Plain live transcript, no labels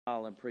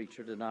Island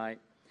preacher tonight.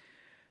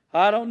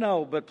 I don't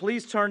know, but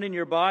please turn in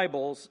your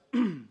Bibles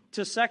to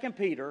 2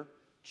 Peter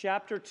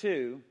chapter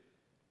 2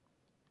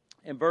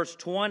 and verse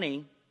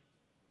 20.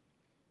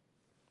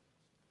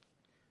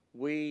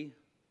 We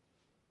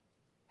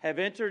have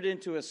entered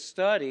into a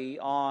study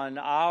on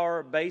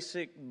our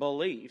basic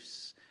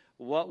beliefs,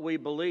 what we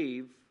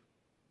believe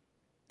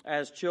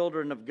as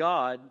children of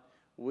God.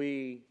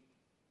 We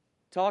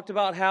talked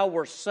about how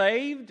we're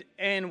saved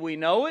and we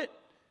know it.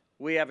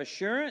 We have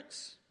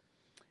assurance.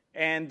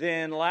 And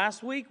then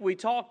last week we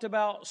talked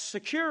about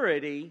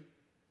security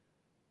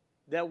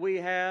that we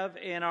have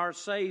in our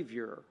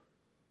Savior.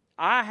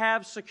 I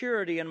have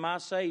security in my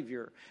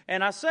Savior.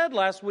 And I said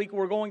last week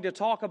we're going to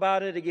talk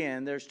about it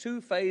again. There's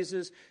two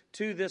phases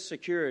to this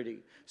security.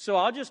 So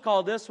I'll just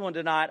call this one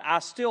tonight, I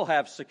still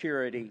have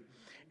security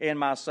in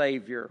my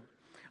Savior.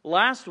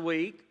 Last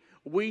week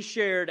we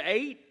shared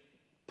 8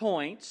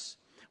 points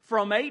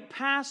from 8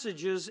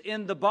 passages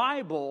in the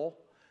Bible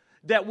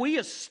that we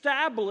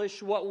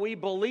establish what we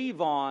believe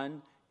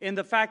on in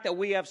the fact that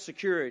we have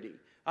security.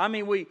 I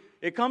mean,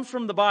 it comes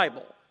from the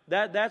Bible.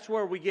 That's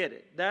where we get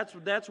it.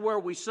 That's where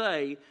we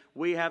say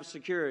we have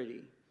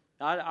security.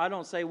 I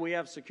don't say we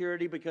have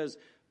security because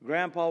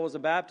Grandpa was a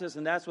Baptist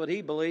and that's what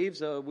he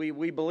believes.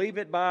 We believe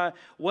it by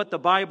what the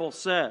Bible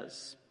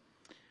says.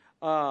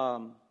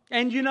 And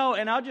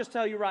I'll just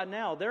tell you right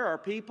now, there are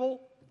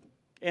people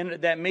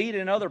that meet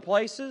in other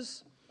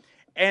places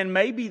and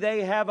maybe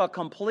they have a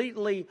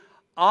completely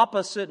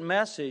opposite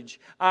message.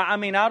 I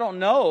don't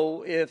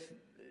know if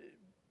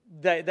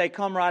they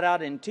come right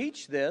out and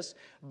teach this,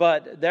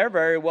 but there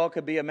very well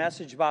could be a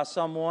message by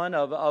someone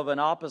of an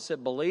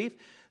opposite belief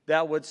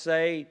that would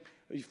say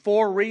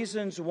 4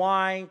 reasons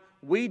why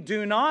we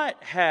do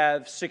not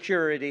have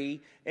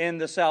security in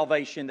the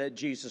salvation that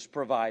Jesus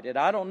provided.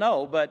 I don't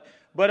know, but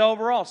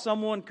overall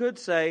someone could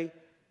say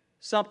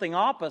something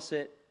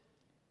opposite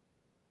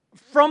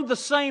from the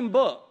same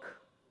book.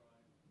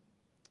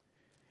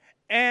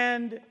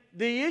 And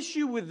the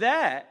issue with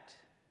that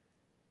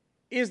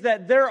is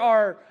that there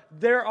are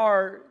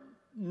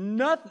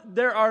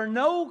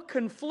no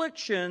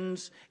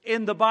conflictions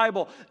in the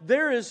Bible.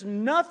 There is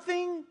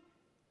nothing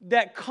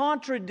that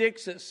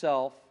contradicts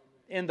itself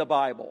in the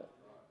Bible.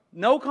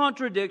 No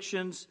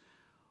contradictions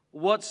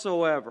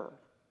whatsoever.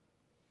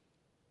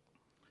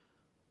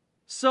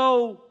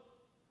 So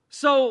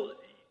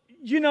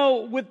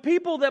with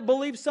people that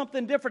believe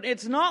something different,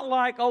 it's not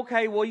like,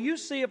 okay, well, you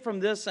see it from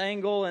this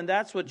angle and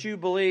that's what you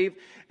believe,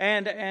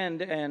 and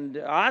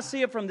I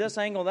see it from this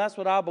angle, that's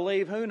what I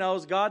believe. Who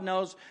knows? God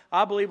knows.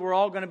 I believe we're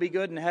all going to be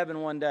good in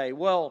heaven one day.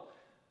 Well,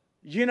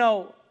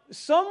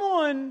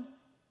 someone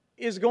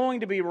is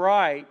going to be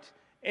right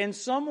and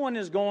someone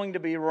is going to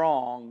be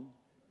wrong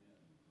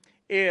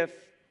if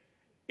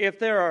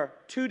there are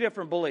 2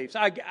 different beliefs.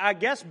 I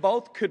guess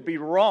both could be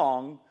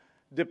wrong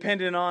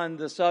depending on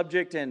the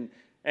subject and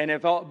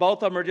if both of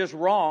them are just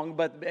wrong,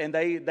 and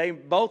they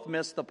both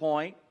miss the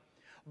point,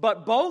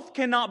 but both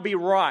cannot be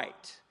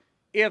right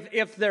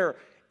if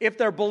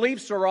their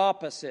beliefs are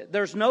opposite.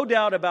 There's no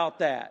doubt about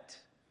that.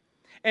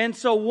 And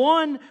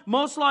so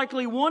most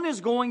likely one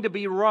is going to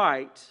be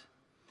right,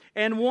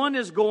 and one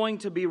is going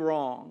to be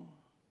wrong.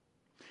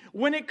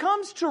 When it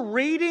comes to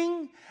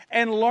reading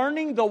and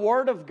learning the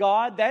Word of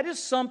God, that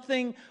is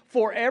something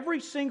for every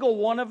single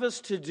one of us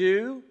to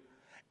do.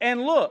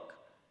 And look,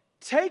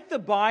 take the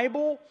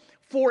Bible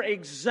for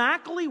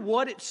exactly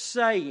what it's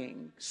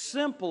saying,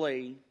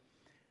 simply,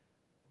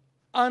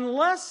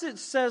 unless it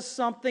says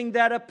something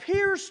that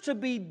appears to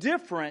be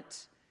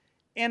different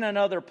in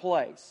another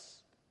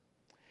place.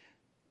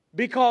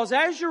 Because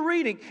as you're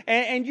reading,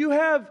 and you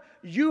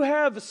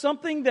have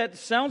something that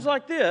sounds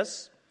like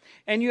this,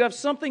 and you have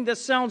something that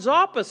sounds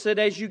opposite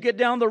as you get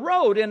down the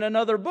road in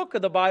another book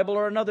of the Bible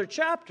or another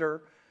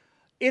chapter,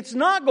 it's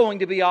not going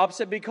to be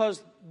opposite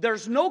because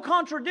there's no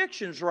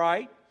contradictions,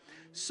 right?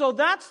 So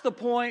that's the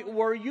point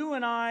where you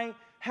and I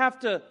have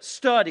to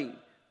study.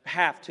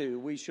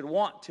 We should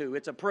want to.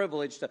 It's a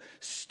privilege to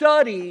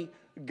study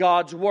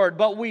God's Word.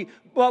 But we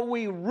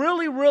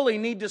really, really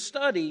need to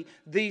study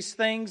these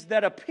things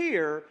that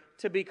appear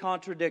to be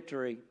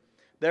contradictory.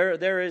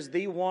 There is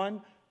the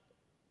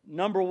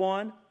number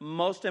one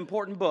most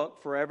important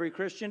book for every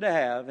Christian to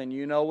have, and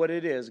you know what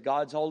it is,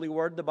 God's holy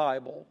Word, the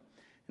Bible.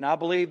 And I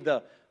believe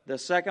the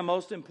second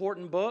most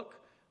important book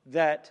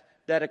that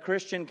a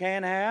Christian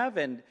can have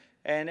and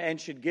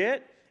should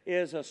get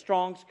is a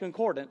Strong's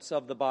Concordance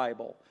of the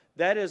Bible.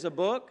 That is a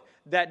book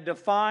that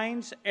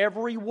defines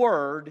every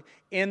word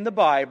in the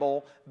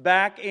Bible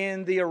back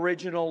in the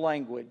original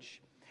language.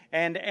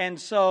 And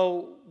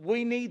so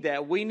we need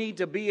that. We need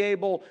to be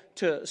able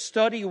to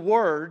study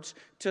words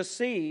to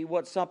see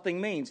what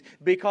something means.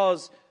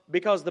 Because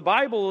the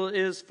Bible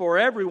is for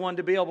everyone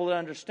to be able to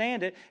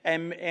understand it.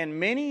 And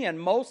many and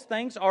most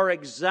things are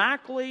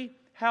exactly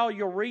how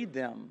you read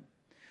them.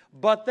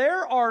 But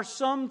there are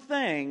some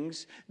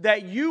things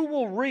that you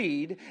will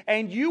read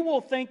and you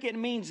will think it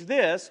means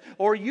this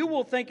or you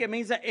will think it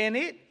means that, and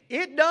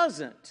it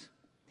doesn't.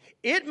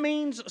 It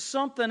means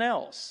something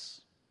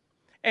else.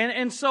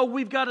 And so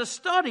we've got to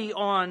study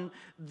on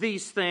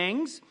these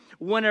things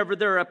whenever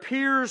there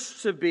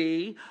appears to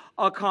be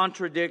a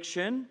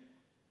contradiction.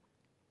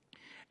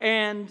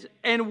 And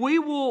we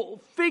will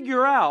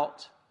figure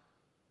out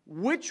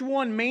which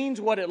one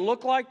means what it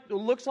looks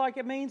like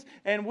it means,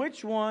 and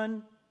which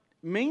one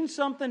means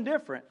something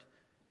different.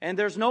 And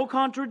there's no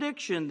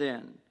contradiction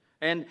then.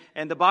 And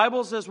the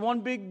Bible says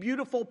one big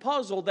beautiful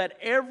puzzle that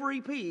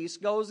every piece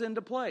goes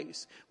into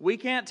place. We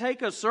can't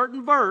take a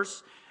certain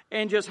verse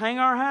and just hang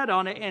our hat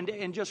on it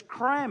and just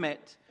cram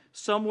it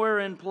somewhere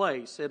in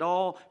place. It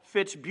all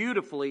fits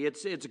beautifully.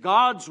 It's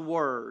God's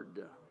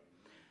Word.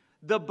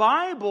 The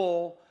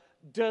Bible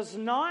does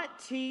not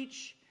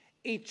teach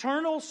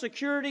eternal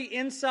security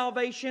in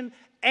salvation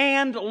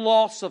and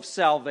loss of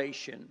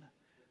salvation.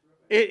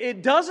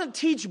 It doesn't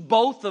teach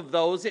both of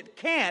those. It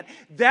can't.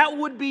 That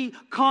would be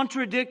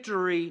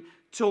contradictory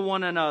to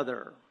one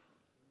another.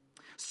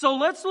 So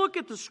let's look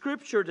at the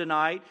Scripture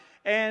tonight.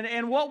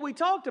 And what we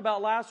talked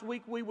about last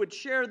week, we would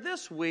share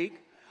this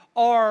week,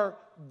 are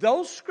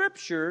those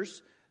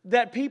Scriptures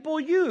that people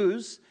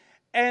use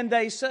and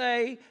they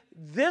say,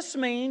 this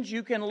means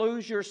you can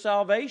lose your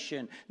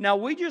salvation. Now,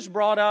 we just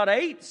brought out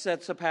 8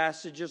 sets of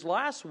passages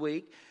last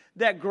week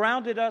that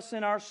grounded us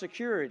in our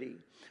security.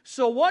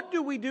 So what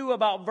do we do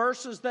about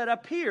verses that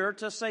appear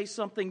to say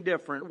something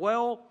different?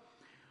 Well,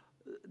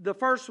 the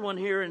first one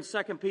here in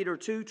 2 Peter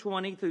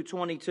 2:20 through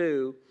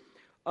 22,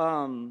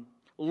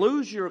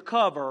 lose your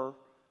cover,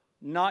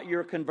 not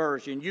your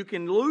conversion. You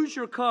can lose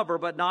your cover,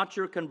 but not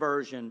your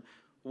conversion.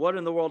 What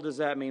in the world does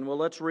that mean? Well,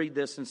 let's read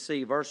this and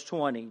see. Verse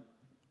 20.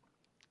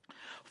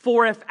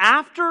 For if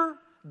after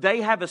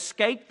they have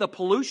escaped the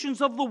pollutions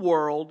of the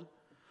world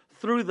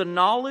through the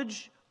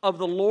knowledge of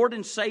the Lord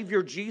and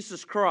Savior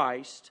Jesus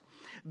Christ,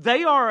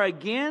 they are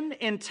again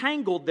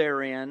entangled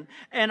therein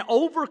and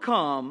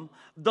overcome,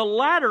 the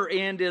latter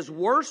end is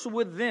worse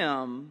with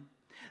them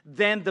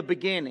than the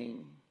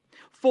beginning.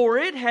 For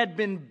it had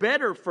been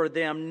better for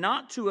them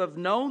not to have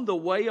known the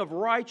way of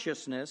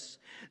righteousness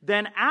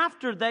than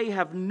after they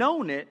have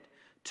known it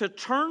to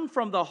turn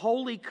from the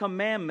holy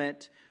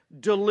commandment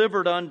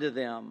delivered unto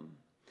them.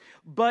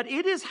 But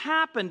it has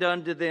happened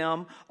unto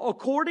them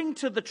according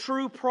to the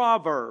true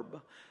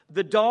proverb,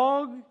 the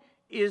dog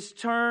is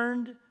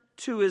turned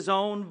to his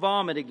own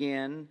vomit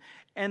again,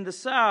 and the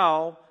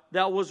sow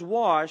that was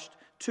washed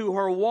to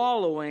her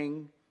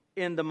wallowing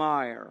in the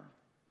mire.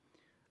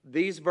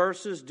 These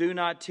verses do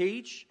not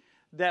teach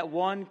that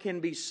one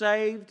can be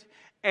saved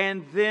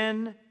and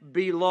then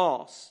be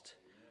lost.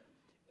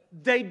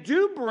 They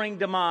do bring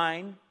to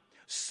mind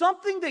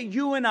something that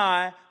you and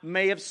I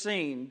may have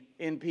seen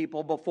in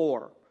people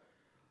before.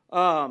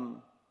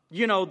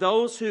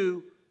 Those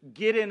who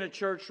get in a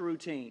church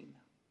routine.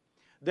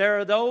 There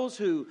are those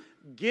who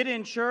get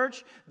in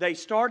church, they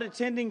start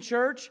attending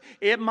church.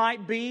 It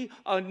might be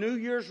a New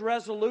Year's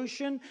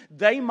resolution.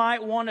 They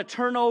might want to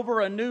turn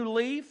over a new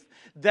leaf.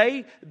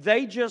 They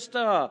just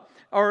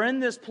are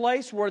in this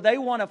place where they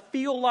want to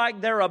feel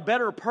like they're a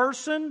better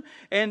person,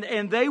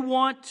 and they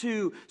want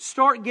to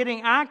start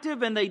getting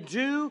active, and they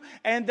do,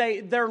 and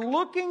they're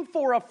looking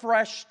for a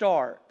fresh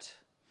start.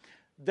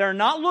 They're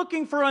not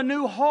looking for a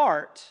new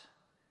heart,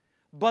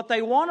 but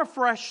they want a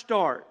fresh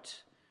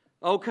start.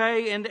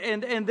 Okay,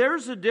 and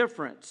there's a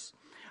difference.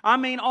 I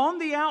mean, on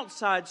the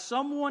outside,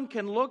 someone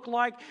can look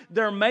like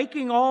they're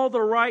making all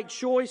the right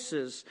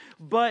choices,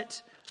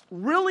 but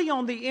really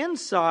on the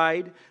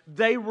inside,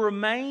 they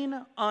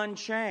remain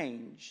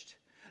unchanged.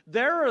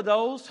 There are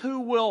those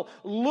who will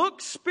look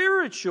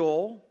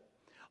spiritual,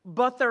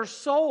 but their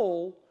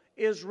soul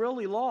is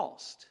really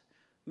lost.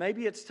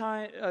 Maybe it's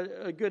time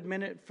a good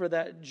minute for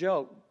that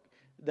joke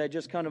that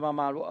just come to my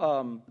mind.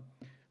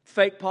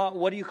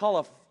 What do you call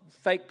a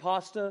fake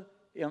pasta?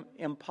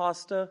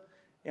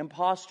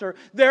 Imposter.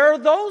 There are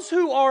those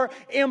who are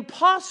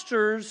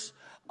imposters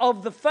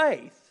of the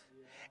faith,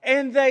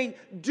 and they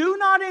do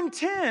not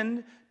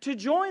intend to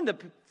join the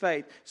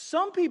faith.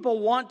 Some people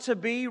want to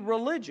be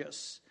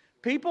religious.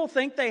 People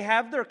think they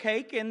have their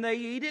cake and they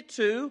eat it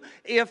too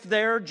if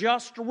they're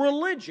just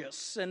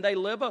religious and they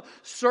live a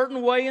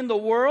certain way in the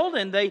world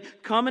and they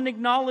come and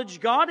acknowledge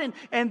God,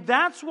 and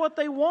that's what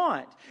they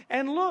want.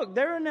 And look,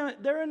 they're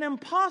an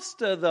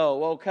imposter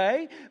though,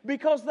 okay?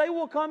 Because they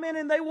will come in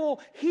and they will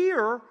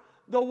hear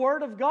the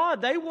Word of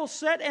God. They will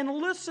sit and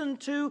listen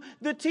to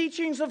the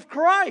teachings of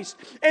Christ.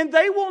 And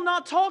they will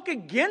not talk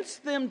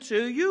against them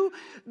to you.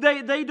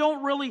 They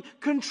don't really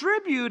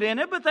contribute in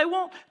it, but they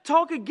won't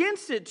talk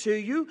against it to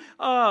you.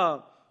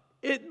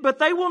 But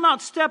they will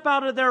not step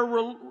out of their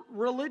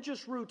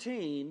religious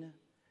routine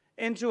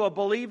into a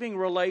believing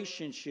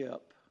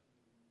relationship.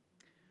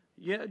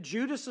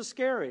 Judas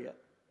Iscariot.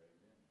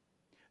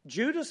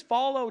 Judas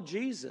followed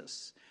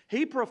Jesus.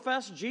 He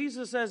professed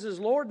Jesus as his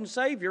Lord and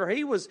Savior.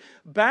 He was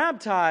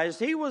baptized.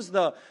 He was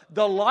the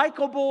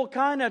likable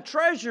kind of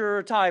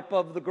treasurer type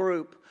of the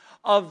group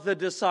of the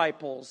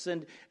disciples.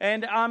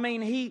 And I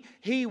mean,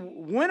 he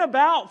went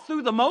about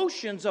through the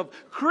motions of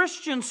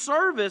Christian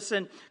service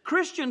and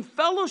Christian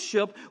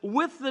fellowship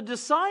with the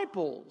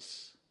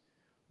disciples.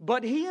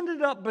 But he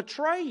ended up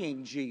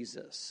betraying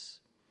Jesus.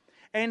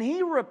 And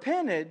he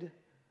repented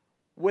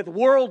with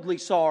worldly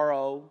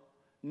sorrow,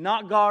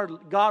 not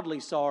godly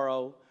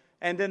sorrow.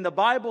 And then the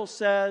Bible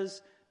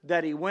says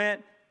that he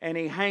went and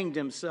he hanged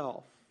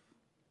himself.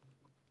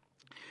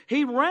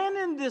 He ran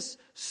in this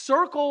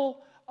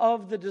circle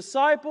of the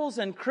disciples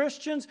and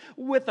Christians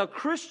with a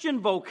Christian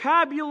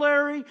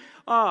vocabulary,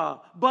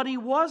 but he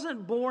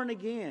wasn't born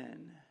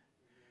again.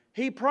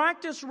 He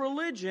practiced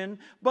religion,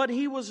 but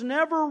he was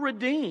never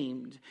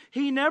redeemed.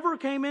 He never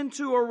came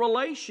into a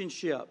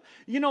relationship.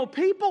 You know,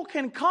 people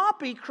can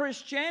copy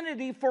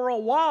Christianity for a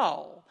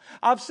while.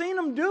 I've seen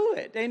them do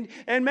it,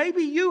 and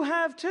maybe you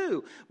have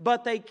too.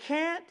 But they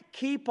can't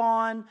keep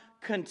on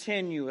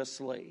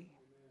continuously.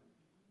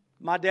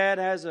 My dad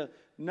has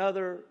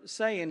another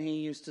saying he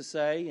used to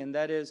say, and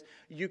that is,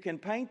 you can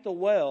paint the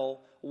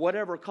well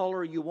whatever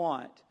color you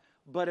want,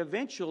 but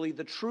eventually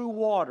the true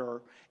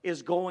water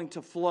is going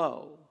to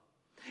flow.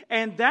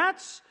 And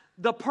that's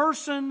the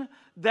person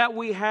that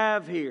we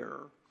have here.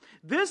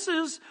 This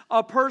is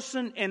a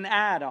person in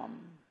Adam.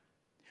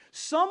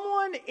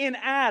 Someone in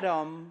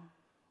Adam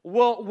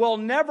will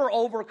never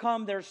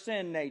overcome their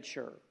sin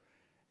nature.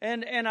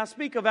 And I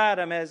speak of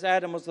Adam as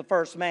Adam was the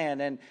first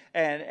man,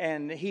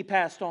 and he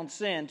passed on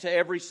sin to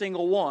every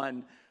single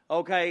one.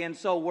 Okay, and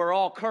so we're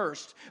all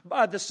cursed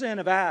by the sin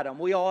of Adam.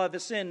 We all have a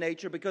sin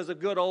nature because of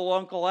good old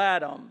Uncle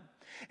Adam.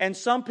 And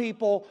some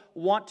people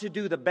want to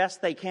do the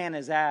best they can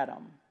as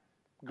Adam.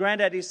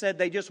 Granddaddy said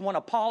they just want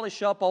to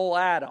polish up old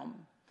Adam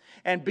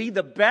and be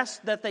the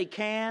best that they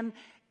can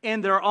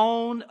in their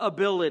own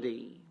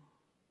ability.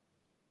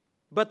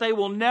 But they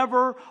will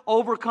never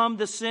overcome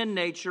the sin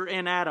nature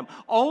in Adam.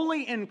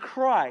 Only in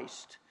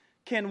Christ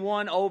can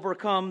one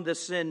overcome the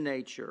sin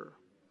nature.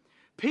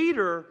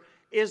 Peter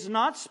is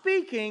not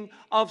speaking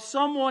of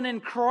someone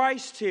in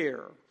Christ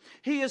here.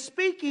 He is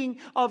speaking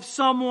of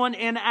someone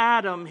in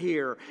Adam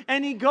here.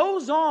 And he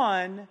goes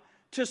on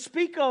to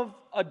speak of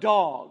a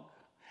dog.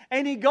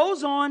 And he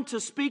goes on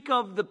to speak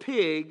of the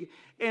pig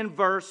in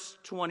verse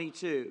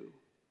 22.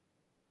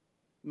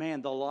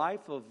 Man, the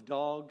life of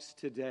dogs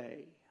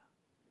today.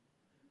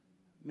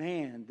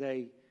 Man,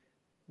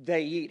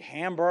 they eat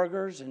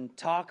hamburgers and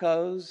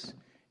tacos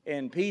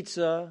and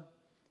pizza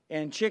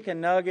and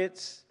chicken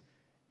nuggets,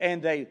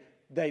 and they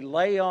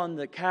lay on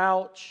the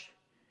couch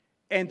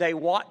and they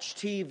watch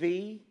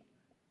TV,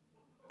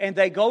 and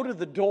they go to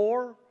the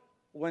door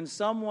when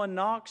someone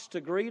knocks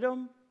to greet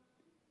them,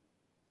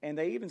 and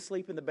they even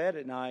sleep in the bed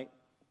at night.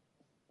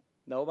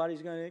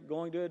 Nobody's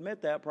going to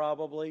admit that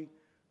probably,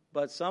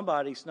 but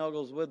somebody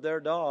snuggles with their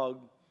dog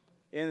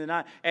in the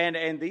night.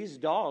 And these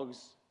dogs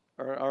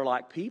are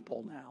like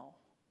people now.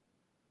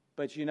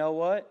 But you know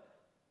what?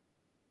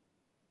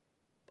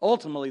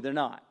 Ultimately, they're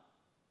not.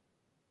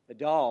 A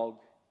dog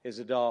is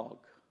a dog.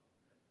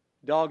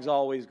 Dog's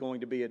always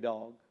going to be a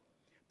dog.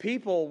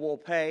 People will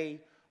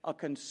pay a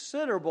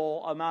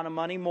considerable amount of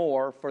money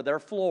more for their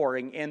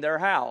flooring in their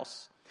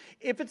house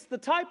if it's the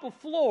type of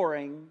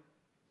flooring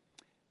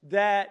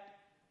that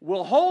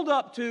will hold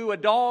up to a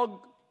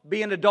dog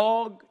being a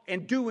dog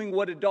and doing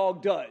what a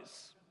dog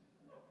does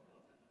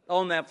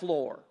on that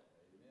floor.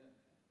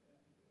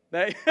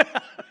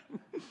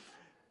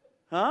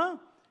 Huh?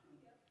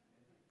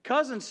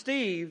 Cousin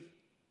Steve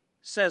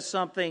says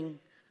something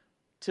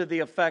to the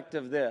effect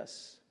of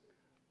this: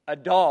 a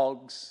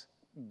dog's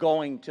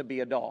going to be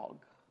a dog.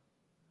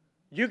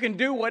 You can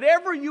do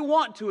whatever you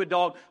want to a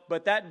dog,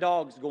 but that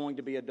dog's going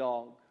to be a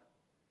dog.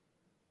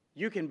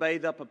 You can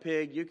bathe up a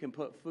pig. You can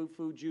put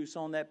foo-foo juice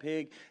on that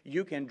pig.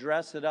 You can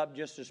dress it up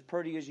just as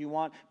pretty as you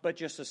want. But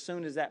just as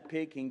soon as that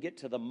pig can get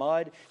to the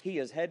mud, he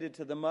is headed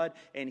to the mud,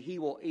 and he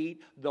will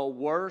eat the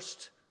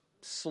worst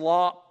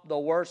slop, the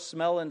worst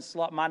smelling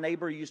slop. My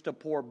neighbor used to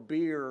pour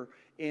beer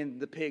in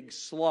the pig's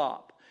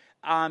slop.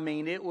 I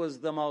mean, it was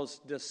the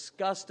most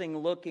disgusting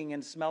looking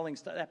and smelling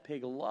stuff. That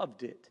pig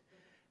loved it.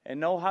 And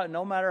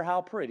no matter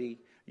how pretty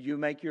you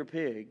make your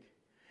pig,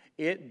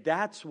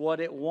 that's what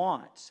it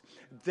wants.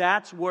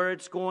 That's where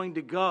it's going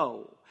to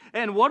go.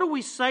 And what are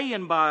we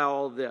saying by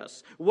all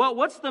this?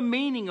 What's the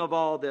meaning of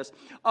all this?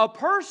 A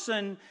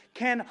person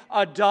can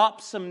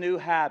adopt some new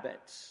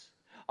habits.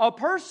 A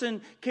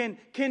person can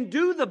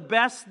do the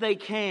best they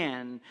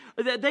can.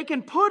 They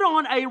can put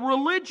on a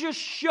religious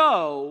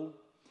show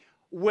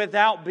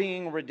without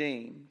being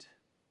redeemed.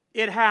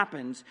 It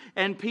happens,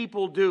 and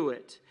people do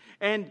it.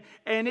 And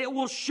it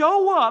will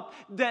show up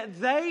that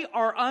they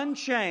are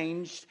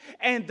unchanged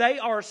and they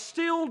are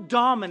still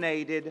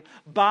dominated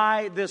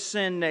by the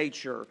sin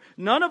nature.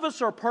 None of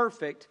us are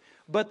perfect,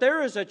 but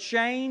there is a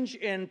change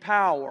in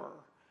power.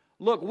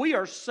 Look, we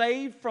are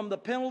saved from the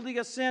penalty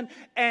of sin,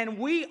 and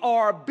we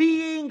are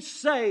being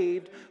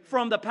saved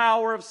from the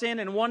power of sin,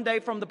 and one day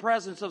from the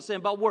presence of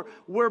sin. But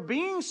we're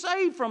being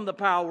saved from the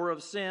power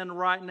of sin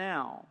right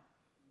now.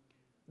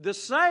 The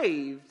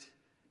saved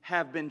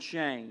have been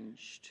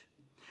changed.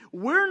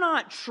 We're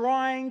not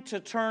trying to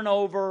turn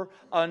over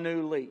a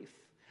new leaf.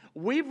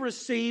 We've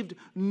received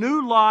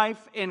new life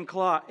in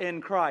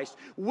Christ.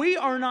 We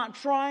are not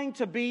trying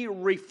to be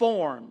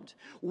reformed.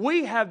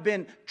 We have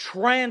been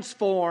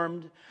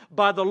transformed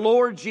by the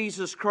Lord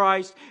Jesus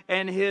Christ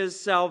and His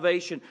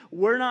salvation.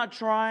 We're not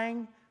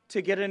trying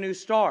to get a new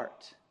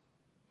start.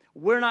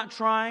 We're not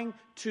trying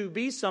to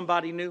be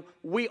somebody new.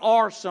 We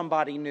are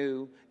somebody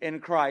new in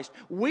Christ.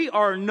 We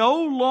are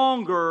no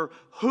longer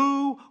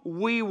who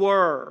we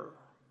were.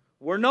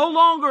 We're no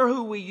longer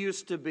who we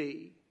used to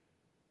be.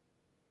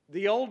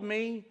 The old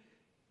me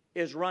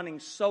is running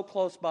so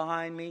close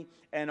behind me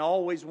and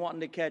always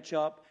wanting to catch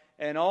up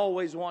and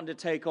always wanting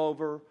to take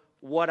over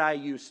what I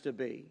used to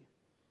be.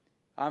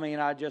 I mean,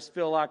 I just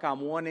feel like I'm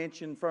 1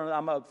 inch in front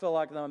of, I feel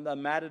like I'm the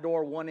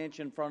matador 1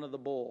 inch in front of the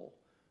bull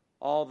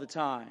all the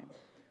time.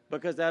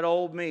 Because that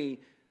old me,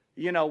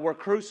 we're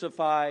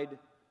crucified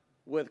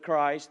with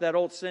Christ. That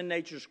old sin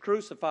nature's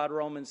crucified,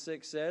 Romans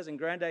 6 says. And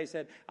Granddaddy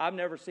said, I've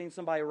never seen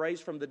somebody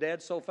raised from the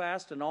dead so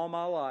fast in all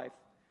my life.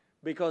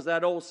 Because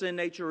that old sin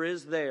nature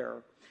is there,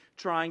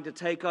 trying to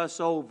take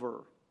us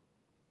over.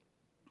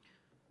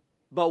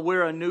 But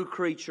we're a new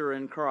creature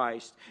in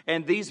Christ.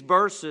 And these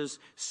verses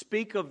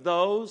speak of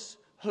those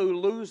who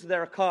lose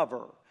their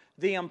cover.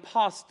 The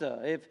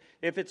imposter.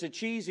 If it's a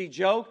cheesy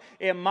joke,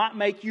 it might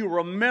make you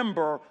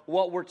remember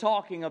what we're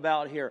talking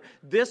about here.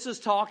 This is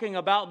talking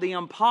about the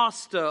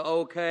imposter,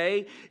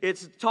 okay?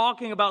 It's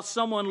talking about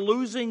someone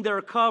losing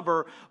their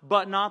cover,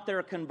 but not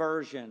their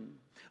conversion.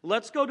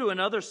 Let's go to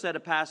another set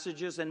of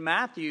passages in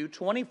Matthew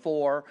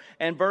 24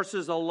 and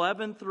verses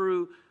 11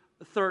 through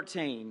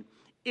 13.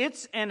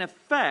 It's an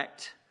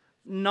effect,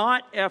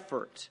 not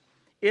effort.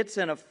 It's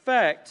an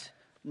effect,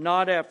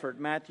 not effort.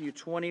 Matthew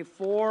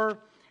 24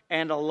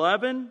 and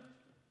 11.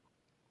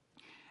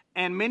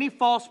 And many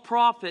false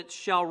prophets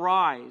shall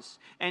rise,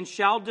 and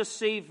shall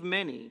deceive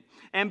many.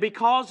 And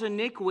because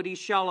iniquity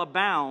shall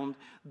abound,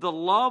 the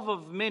love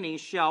of many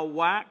shall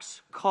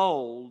wax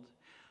cold.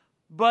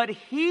 But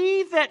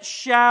he that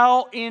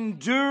shall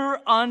endure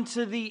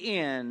unto the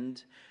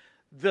end,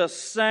 the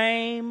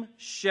same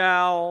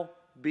shall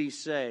be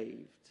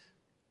saved.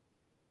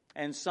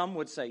 And some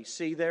would say,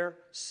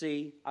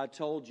 see, I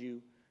told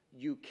you,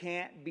 you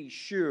can't be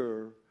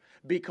sure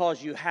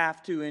because you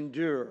have to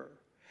endure.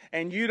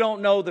 And you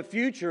don't know the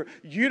future.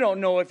 You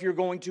don't know if you're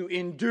going to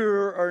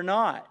endure or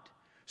not.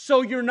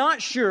 So you're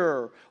not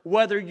sure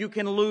whether you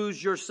can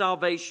lose your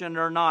salvation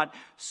or not,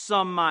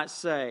 some might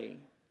say.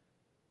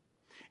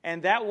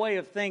 And that way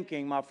of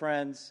thinking, my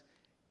friends,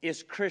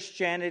 is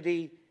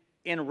Christianity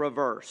in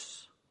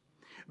reverse.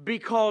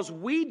 Because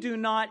we do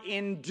not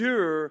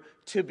endure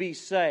to be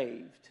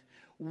saved.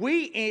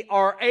 We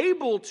are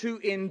able to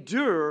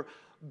endure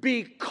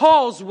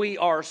because we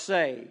are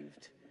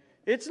saved.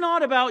 It's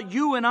not about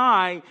you and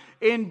I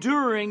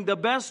enduring the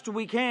best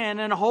we can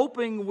and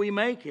hoping we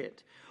make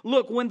it.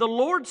 Look, when the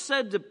Lord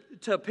said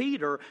to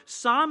Peter,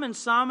 Simon,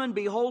 Simon,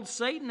 behold,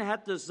 Satan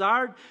hath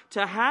desired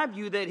to have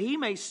you that he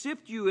may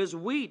sift you as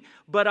wheat,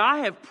 but I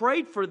have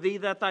prayed for thee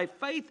that thy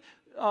faith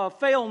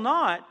fail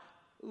not.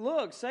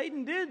 Look,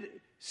 Satan did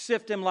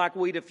sift him like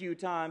wheat a few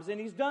times, and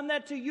he's done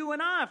that to you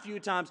and I a few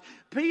times.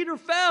 Peter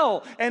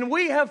fell, and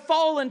we have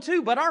fallen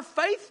too, but our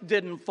faith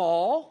didn't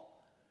fall.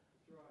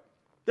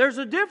 There's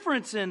a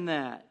difference in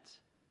that.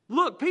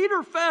 Look,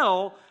 Peter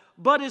fell,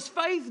 but his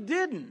faith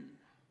didn't.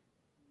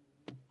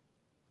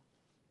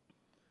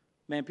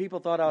 Man, people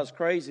thought I was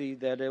crazy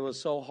that it was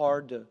so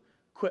hard to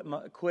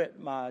quit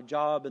my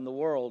job in the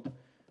world,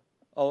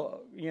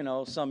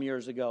 some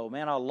years ago.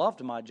 Man, I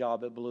loved my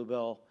job at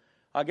Bluebell.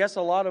 I guess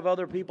a lot of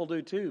other people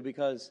do too,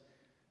 because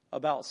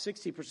about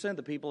 60% of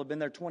the people have been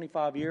there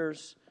 25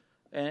 years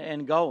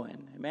and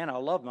going. Man, I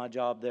love my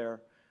job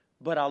there.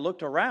 But I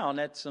looked around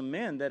at some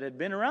men that had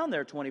been around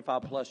there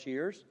 25 plus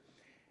years,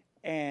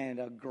 and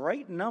a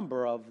great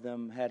number of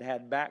them had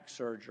had back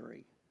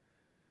surgery.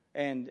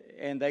 And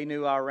they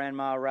knew I ran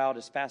my route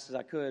as fast as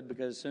I could,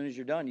 because as soon as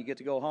you're done, you get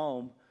to go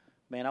home.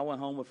 Man, I went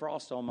home with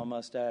frost on my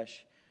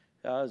mustache.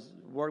 I was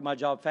working my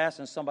job fast,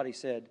 and somebody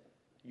said,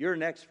 "You're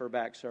next for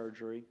back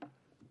surgery."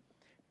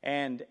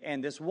 And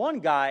this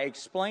one guy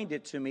explained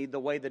it to me the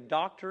way the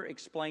doctor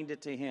explained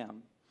it to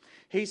him.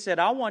 He said,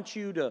 "I want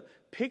you to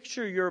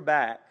picture your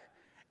back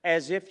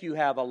as if you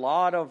have a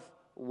lot of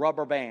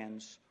rubber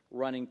bands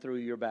running through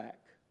your back.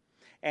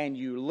 And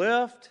you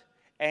lift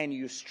and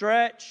you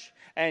stretch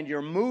and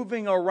you're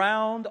moving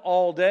around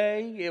all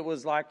day." It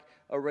was like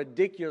a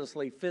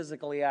ridiculously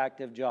physically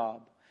active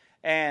job.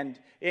 And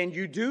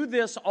you do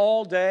this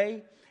all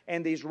day,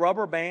 and these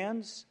rubber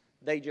bands,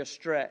 they just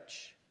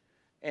stretch.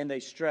 And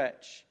they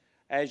stretch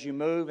as you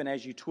move and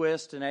as you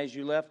twist and as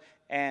you lift.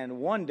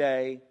 And one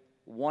day,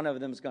 one of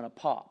them is going to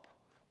pop.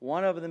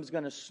 One of them is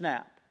going to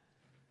snap.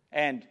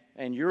 And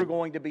you're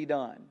going to be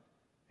done.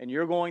 And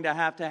you're going to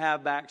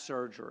have back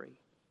surgery.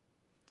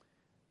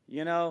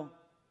 You know,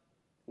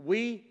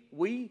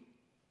 we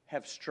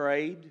have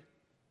strayed.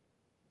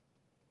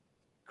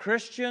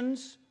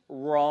 Christians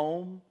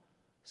roam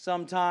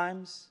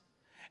sometimes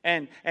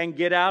and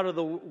get out of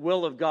the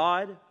will of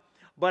God.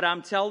 But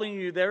I'm telling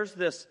you, there's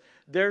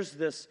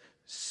this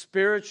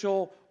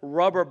spiritual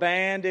rubber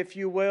band, if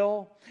you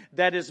will,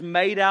 that is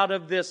made out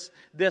of this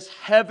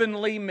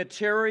heavenly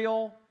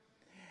material,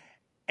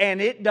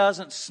 and it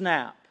doesn't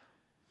snap,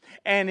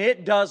 and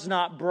it does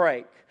not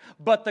break.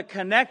 But the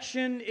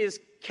connection is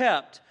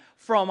kept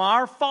from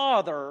our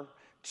Father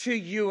to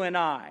you and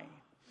I.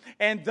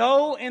 And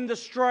though in the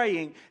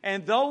straying,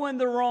 and though in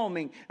the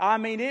roaming,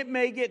 it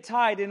may get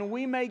tight and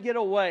we may get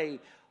away,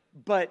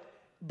 but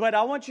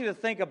I want you to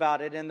think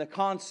about it in the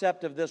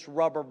concept of this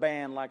rubber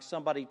band, like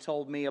somebody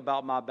told me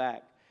about my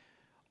back.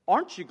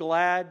 Aren't you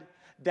glad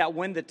that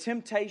when the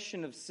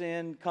temptation of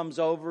sin comes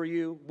over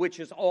you, which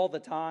is all the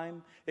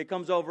time, it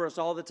comes over us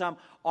all the time,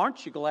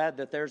 aren't you glad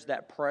that there's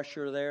that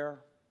pressure there?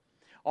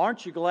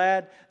 Aren't you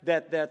glad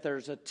that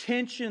there's a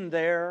tension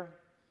there,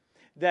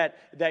 that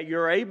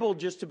you're able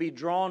just to be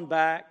drawn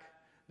back,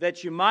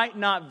 that you might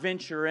not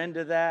venture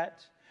into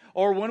that?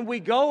 Or when we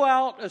go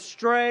out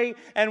astray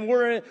and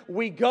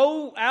we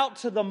go out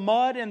to the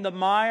mud and the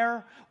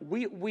mire,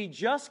 we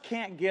just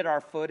can't get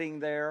our footing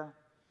there.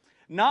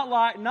 Not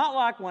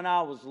like when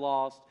I was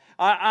lost.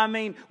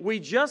 We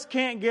just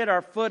can't get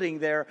our footing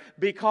there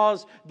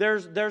because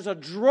there's a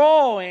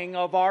drawing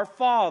of our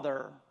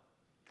Father,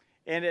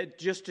 and it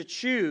just to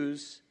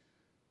choose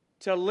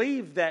to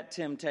leave that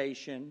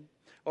temptation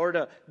or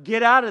to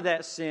get out of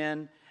that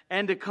sin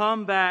and to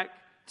come back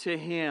to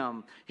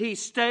Him. He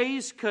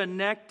stays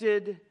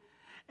connected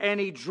and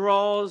He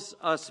draws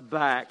us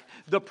back.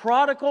 The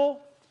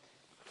prodigal,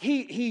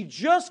 he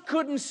just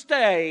couldn't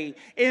stay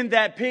in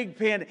that pig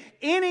pen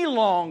any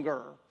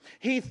longer.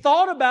 He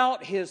thought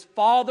about his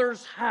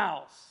father's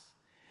house.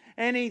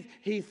 And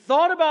he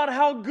thought about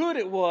how good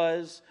it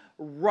was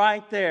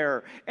right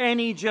there. And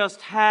he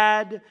just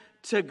had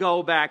to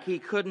go back. He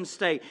couldn't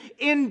stay.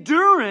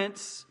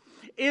 Endurance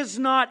is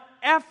not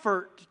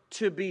effort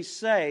to be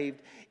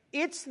saved.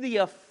 It's the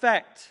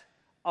effect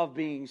of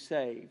being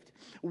saved.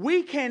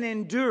 We can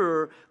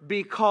endure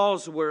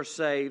because we're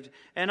saved.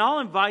 And I'll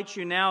invite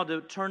you now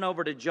to turn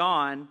over to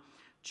John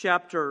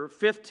chapter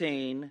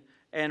 15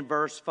 and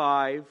verse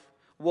 5.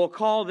 We'll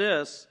call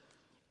this,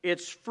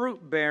 it's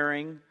fruit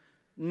bearing,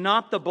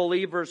 not the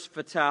believer's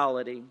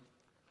fatality.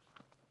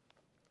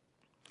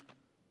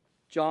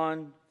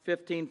 John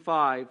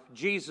 15:5,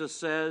 Jesus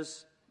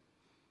says,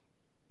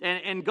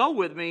 and go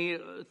with me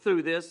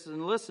through this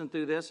and listen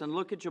through this and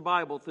look at your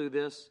Bible through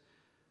this.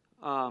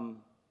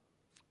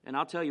 And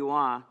I'll tell you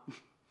why.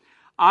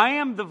 I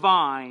am the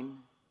vine,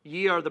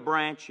 ye are the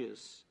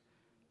branches.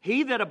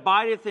 He that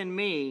abideth in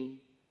me,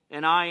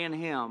 and I in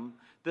him,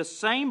 the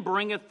same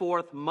bringeth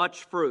forth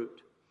much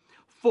fruit.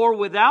 For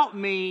without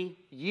me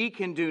ye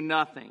can do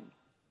nothing.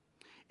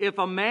 If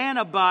a man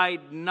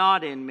abide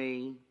not in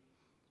me,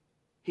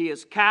 he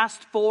is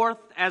cast forth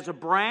as a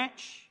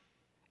branch,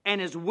 and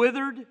is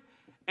withered,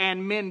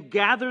 and men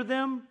gather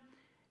them,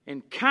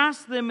 and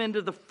cast them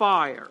into the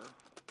fire,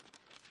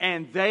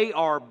 and they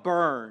are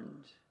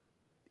burned.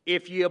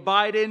 If ye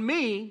abide in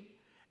me,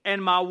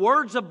 and my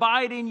words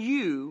abide in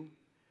you,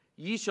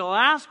 ye shall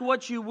ask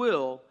what you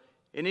will,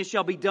 and it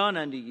shall be done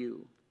unto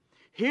you.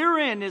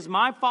 Herein is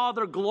my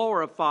Father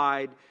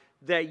glorified,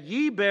 that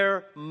ye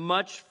bear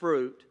much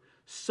fruit.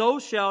 So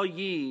shall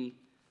ye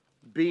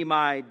be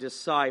my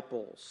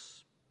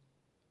disciples.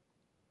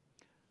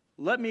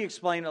 Let me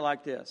explain it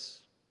like this.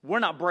 We're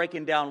not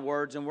breaking down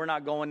words, and we're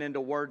not going into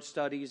word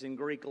studies in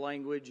Greek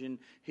language and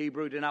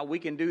Hebrew tonight. We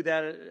can do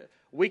that.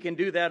 We can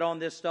do that on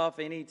this stuff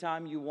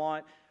anytime you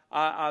want.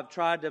 I've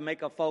tried to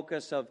make a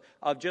focus of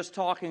just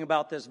talking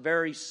about this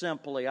very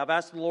simply. I've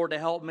asked the Lord to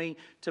help me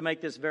to make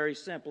this very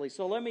simply.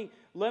 So let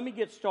me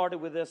get started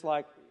with this,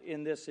 like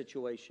in this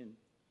situation.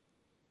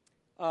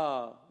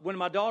 When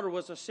my daughter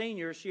was a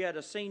senior, she had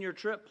a senior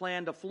trip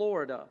planned to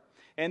Florida.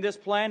 And this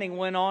planning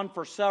went on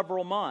for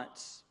several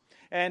months.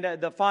 And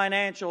the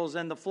financials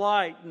and the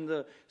flight and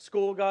the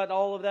school got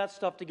all of that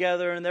stuff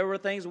together. And there were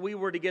things we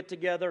were to get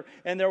together.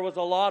 And there was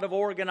a lot of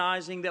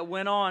organizing that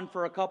went on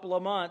for a couple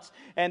of months.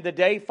 And the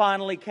day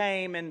finally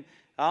came. And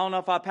I don't know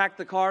if I packed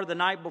the car the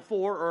night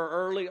before or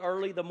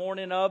early the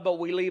morning of. But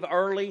we leave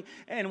early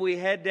and we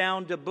head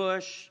down to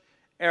Bush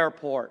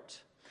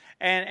Airport.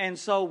 And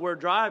so we're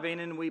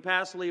driving and we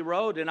pass Lee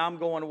Road and I'm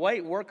going,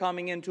 wait, we're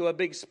coming into a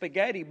big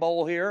spaghetti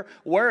bowl here.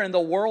 Where in the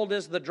world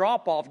is the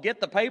drop-off? Get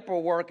the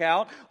paperwork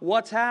out.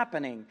 What's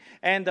happening?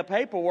 And the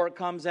paperwork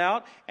comes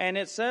out and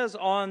it says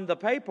on the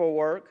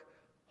paperwork,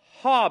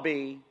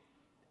 Hobby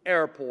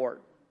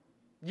Airport.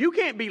 You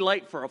can't be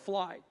late for a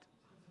flight.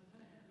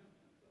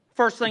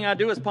 First thing I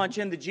do is punch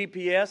in the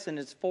GPS and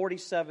it's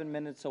 47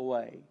 minutes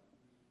away.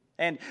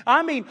 And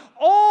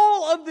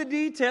all of the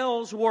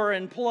details were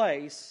in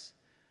place.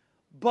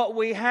 But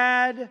we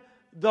had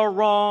the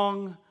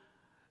wrong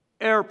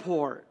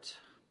airport.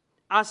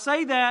 I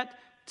say that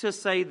to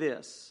say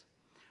this.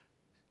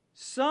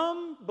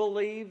 Some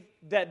believe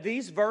that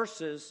these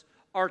verses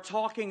are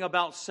talking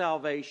about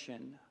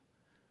salvation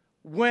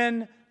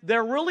when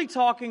they're really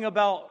talking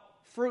about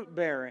fruit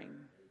bearing.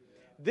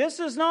 This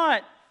is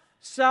not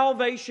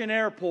Salvation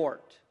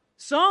Airport.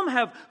 Some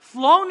have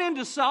flown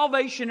into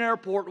Salvation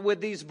Airport with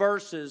these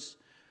verses,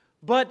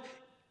 but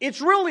It's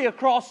really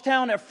across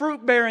town at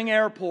Fruit-Bearing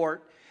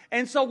Airport.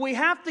 And so we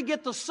have to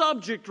get the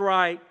subject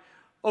right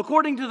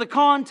according to the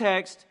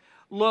context,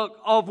 look,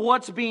 of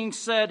what's being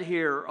said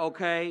here,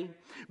 okay?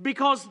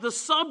 Because the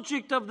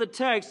subject of the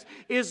text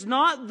is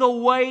not the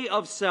way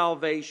of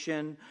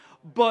salvation,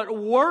 but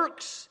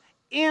works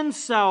in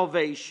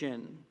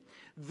salvation.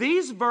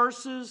 These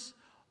verses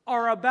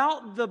are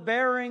about the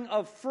bearing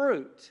of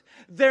fruit.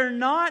 They're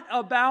not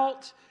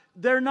about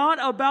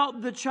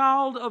the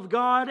child of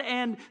God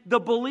and the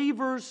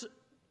believer's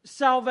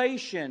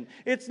salvation.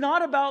 It's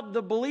not about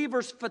the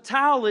believer's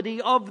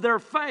fatality of their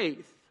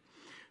faith.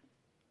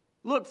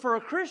 Look, for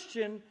a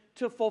Christian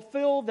to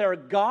fulfill their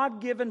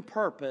God-given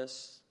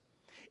purpose,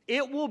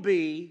 it will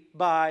be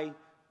by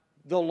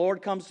the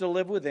Lord comes to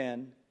live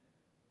within,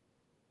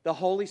 the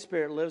Holy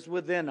Spirit lives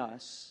within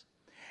us,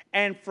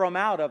 and from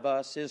out of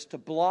us is to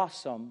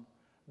blossom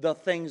the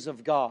things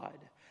of God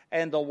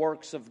and the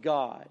works of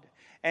God,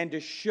 and to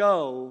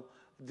show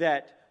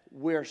that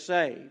we're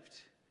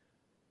saved.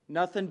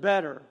 Nothing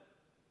better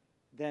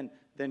than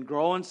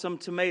growing some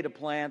tomato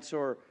plants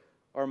or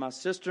my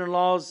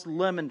sister-in-law's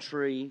lemon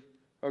tree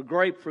or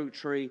grapefruit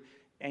tree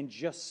and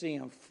just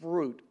seeing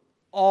fruit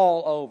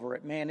all over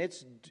it. Man,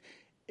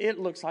 it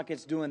looks like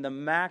it's doing the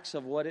max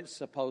of what it's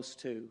supposed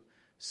to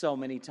so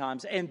many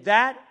times. And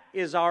that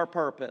is our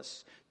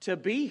purpose, to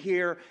be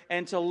here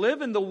and to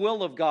live in the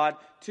will of God,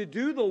 to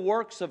do the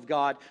works of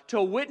God,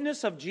 to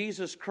witness of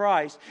Jesus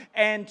Christ,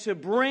 and to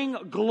bring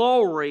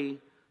glory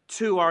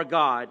to our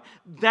God.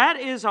 That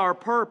is our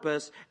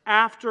purpose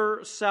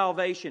after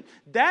salvation.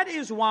 That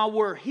is why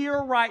we're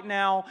here right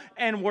now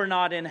and we're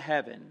not in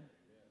heaven.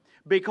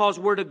 Because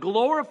we're to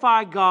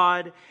glorify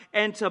God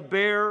and to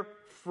bear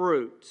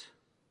fruit.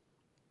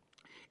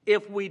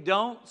 If we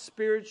don't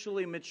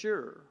spiritually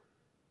mature,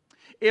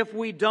 if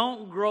we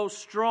don't grow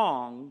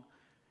strong,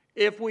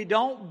 if we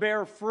don't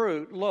bear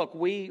fruit, look,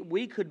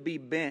 we could be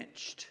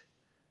benched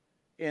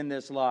in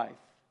this life.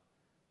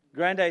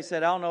 Granddad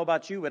said, I don't know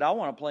about you, but I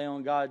want to play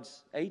on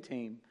God's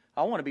A-team.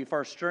 I want to be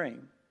first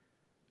string.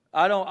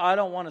 I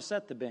don't want to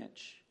set the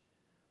bench.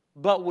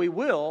 But we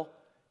will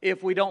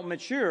if we don't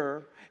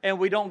mature and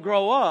we don't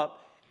grow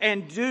up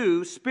and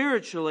do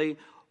spiritually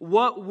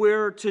what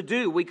we're to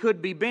do. We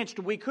could be benched.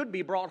 We could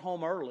be brought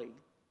home early.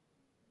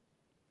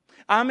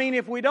 I mean,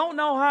 if we don't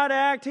know how to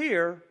act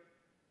here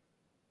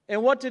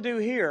and what to do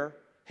here,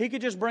 He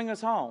could just bring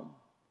us home.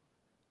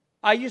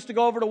 I used to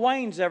go over to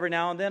Wayne's every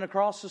now and then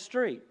across the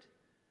street.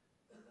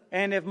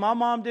 And if my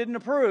mom didn't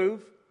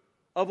approve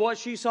of what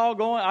she saw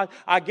going,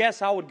 I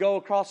guess I would go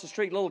across the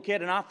street, little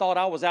kid, and I thought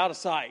I was out of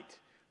sight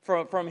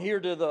from here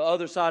to the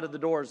other side of the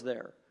doors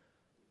there.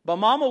 But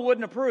Mama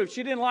wouldn't approve.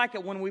 She didn't like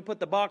it when we put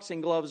the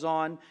boxing gloves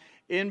on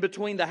in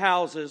between the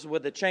houses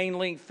with the chain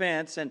link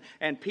fence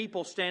and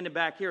people standing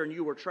back here and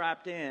you were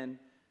trapped in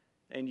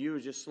and you were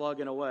just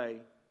slugging away.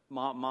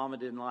 Mama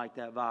didn't like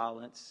that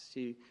violence.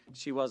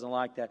 She wasn't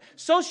like that.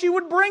 So she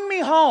would bring me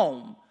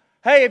home.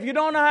 Hey, if you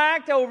don't know how to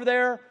act over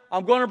there,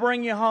 I'm going to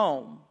bring you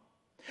home.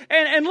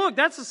 And look,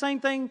 that's the same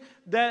thing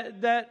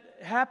that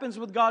happens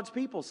with God's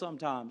people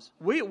sometimes.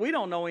 We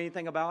don't know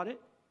anything about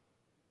it.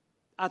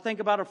 I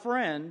think about a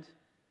friend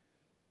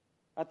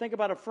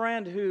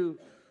who,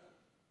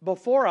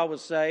 before I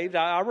was saved,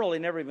 I really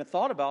never even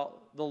thought about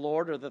the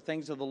Lord or the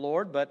things of the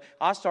Lord, but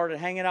I started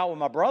hanging out with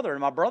my brother,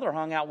 and my brother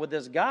hung out with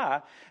this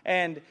guy,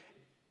 and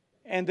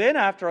then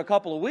after a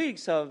couple of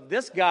weeks of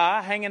this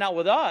guy hanging out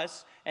with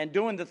us and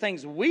doing the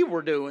things we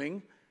were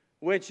doing,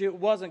 which it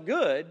wasn't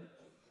good,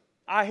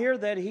 I hear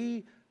that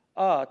he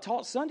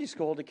taught Sunday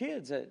school to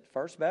kids at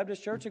First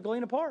Baptist Church at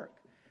Galena Park.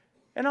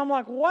 And I'm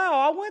like,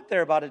 wow, I went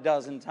there about a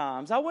dozen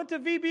times. I went to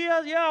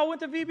VBS. Yeah, I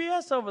went to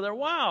VBS over there.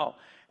 Wow.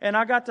 And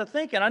I got to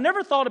thinking. I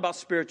never thought about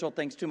spiritual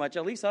things too much.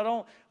 At least I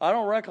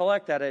don't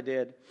recollect that I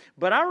did.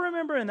 But I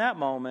remember in that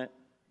moment,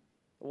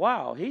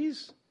 wow,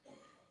 he's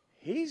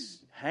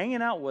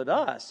hanging out with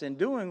us and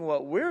doing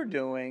what we're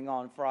doing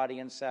on Friday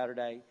and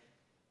Saturday.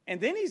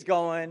 And then he's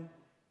going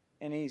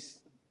and he's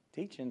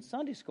teaching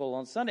Sunday school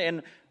on Sunday.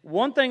 And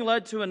one thing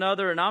led to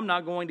another, and I'm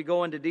not going to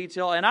go into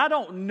detail. And I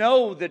don't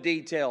know the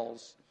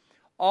details.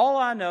 All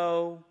I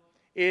know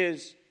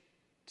is,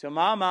 to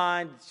my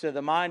mind, to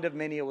the mind of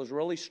many, it was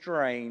really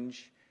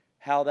strange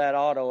how that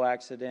auto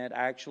accident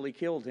actually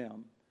killed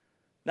him.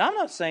 Now, I'm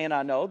not saying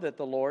I know that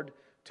the Lord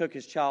took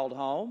his child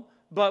home,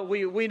 but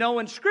we know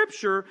in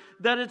Scripture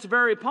that it's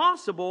very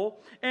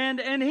possible,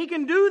 and He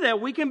can do that.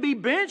 We can be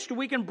benched.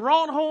 We can be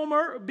brought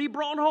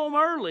home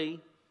early.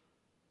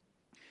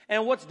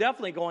 And what's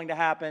definitely going to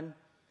happen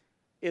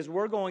is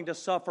we're going to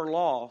suffer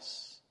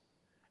loss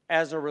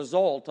as a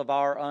result of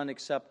our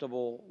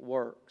unacceptable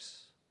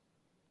works.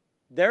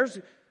 There's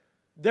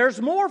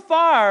more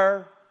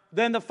fire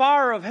than the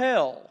fire of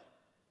hell.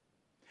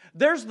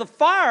 There's the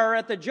fire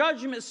at the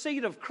judgment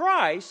seat of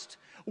Christ,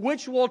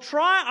 which will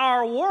try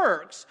our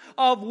works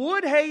of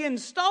wood, hay, and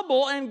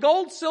stubble, and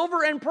gold,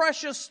 silver, and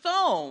precious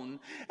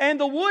stone. And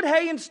the wood,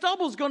 hay, and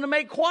stubble is going to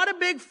make quite a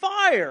big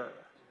fire.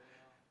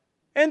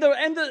 And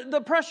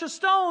the precious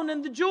stone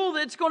and the jewel,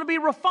 it's going to be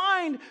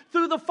refined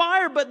through the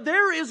fire. But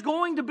there is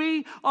going to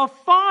be a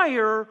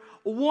fire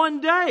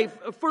one day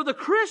for the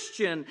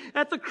Christian,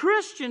 at the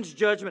Christian's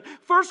judgment.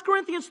 1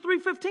 Corinthians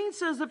 3:15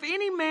 says, if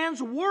any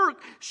man's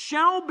work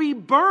shall be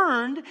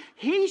burned,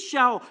 he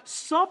shall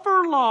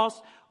suffer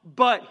loss,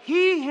 but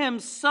he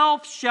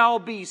himself shall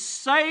be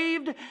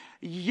saved,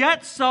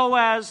 yet so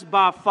as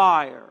by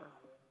fire.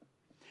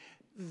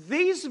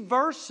 These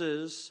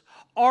verses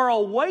are a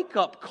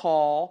wake-up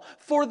call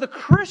for the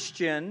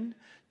Christian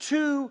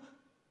to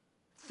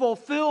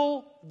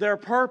fulfill their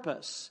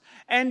purpose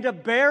and to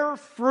bear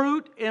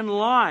fruit in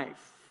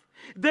life.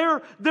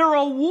 They're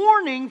a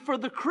warning for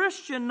the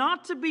Christian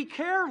not to be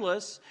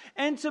careless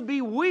and to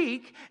be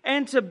weak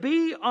and to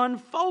be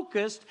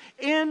unfocused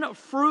in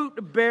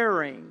fruit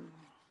bearing.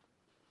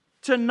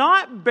 To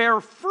not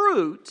bear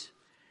fruit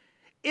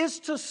is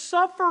to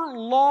suffer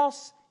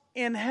loss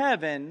in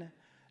heaven,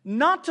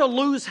 not to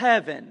lose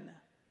heaven.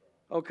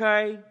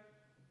 Okay?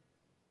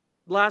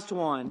 Last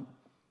one.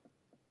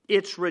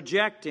 It's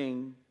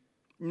rejecting,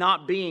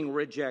 not being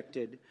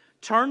rejected.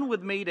 Turn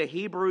with me to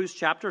Hebrews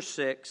chapter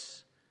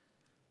 6.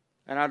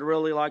 And I'd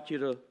really like you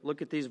to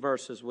look at these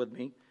verses with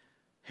me.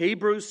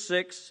 Hebrews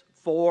 6,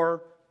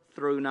 4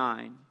 through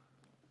 9.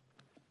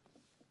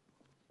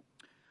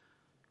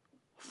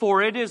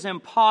 For it is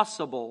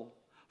impossible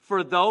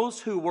for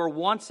those who were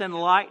once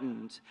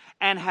enlightened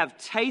and have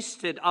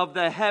tasted of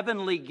the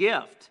heavenly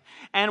gift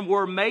and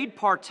were made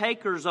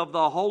partakers of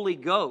the Holy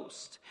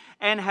Ghost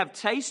and have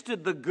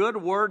tasted the good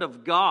word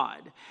of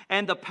God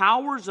and the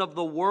powers of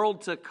the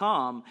world to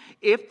come,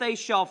 if they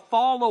shall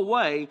fall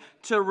away,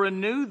 to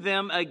renew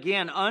them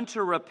again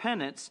unto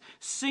repentance,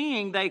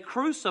 seeing they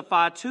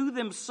crucify to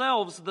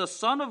themselves the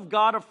Son of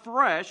God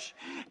afresh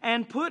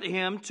and put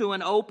him to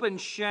an open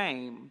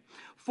shame.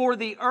 For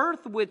the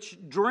earth which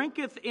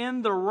drinketh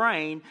in the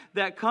rain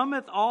that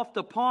cometh oft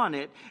upon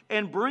it,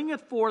 and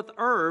bringeth forth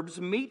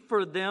herbs, meet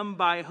for them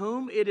by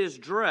whom it is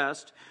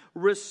dressed,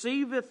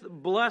 receiveth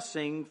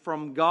blessing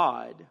from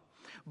God.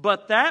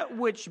 But that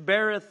which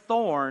beareth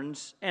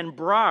thorns and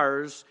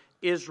briars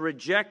is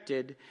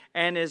rejected,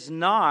 and is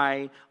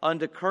nigh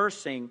unto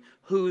cursing,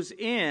 whose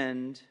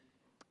end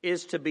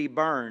is to be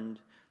burned.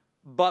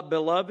 But,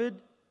 beloved,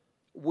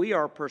 we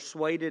are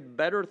persuaded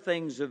better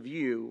things of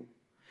you,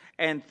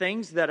 and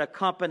things that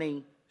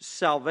accompany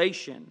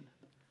salvation,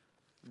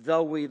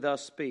 though we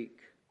thus speak.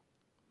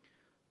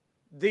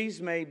 These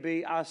may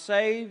be,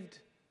 saved,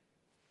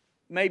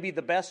 may be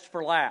the best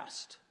for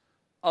last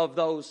of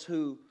those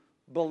who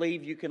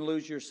believe you can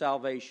lose your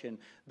salvation.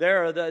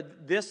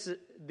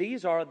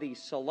 These are the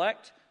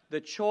select, the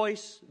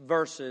choice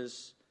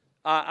verses,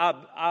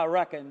 I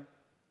reckon,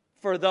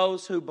 for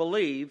those who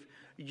believe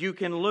you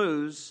can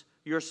lose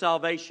your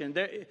salvation.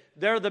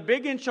 They're the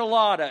big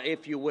enchilada,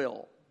 if you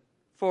will,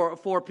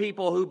 for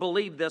people who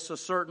believe this a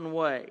certain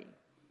way.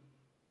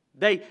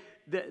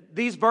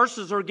 These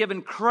verses are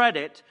given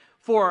credit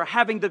for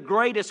having the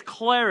greatest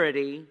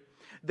clarity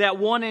that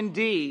one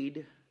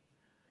indeed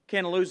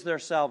can lose their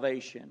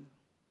salvation.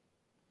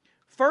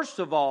 First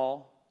of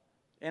all,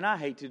 and I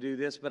hate to do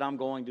this, but I'm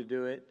going to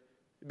do it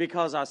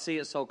because I see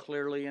it so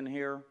clearly in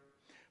here.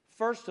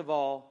 First of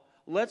all,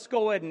 let's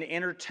go ahead and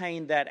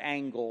entertain that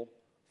angle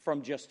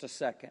from just a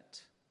second.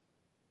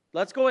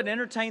 Let's go ahead and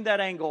entertain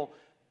that angle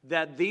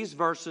that these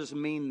verses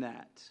mean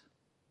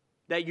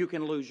that you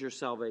can lose your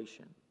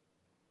salvation.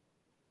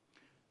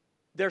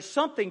 There's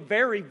something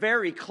very,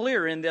 very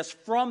clear in this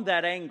from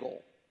that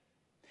angle.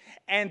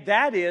 And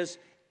that is,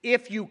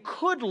 if you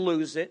could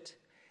lose it,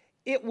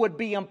 it would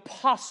be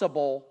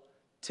impossible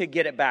to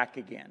get it back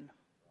again.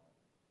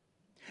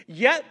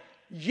 Yet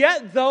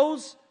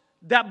those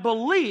that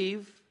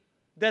believe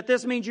that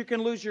this means you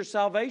can lose your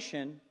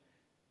salvation,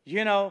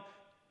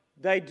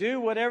 they do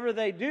whatever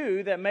they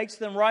do that makes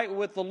them right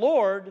with the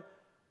Lord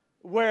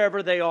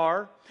wherever they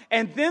are.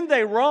 And then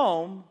they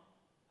roam,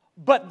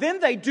 but then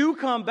they do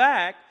come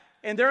back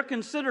and they're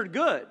considered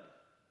good.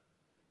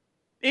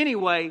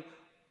 Anyway,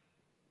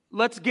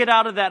 let's get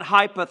out of that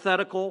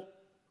hypothetical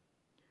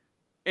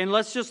and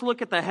let's just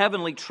look at the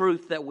heavenly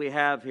truth that we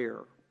have here.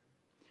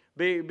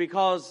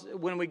 Because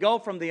when we go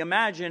from the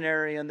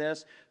imaginary in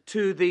this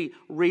to the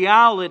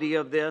reality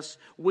of this,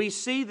 we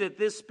see that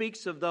this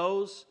speaks of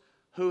those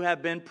who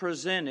have been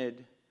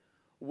presented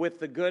with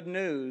the good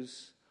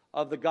news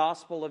of the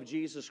gospel of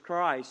Jesus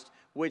Christ,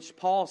 which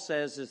Paul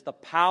says is the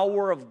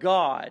power of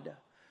God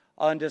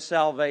unto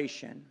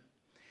salvation.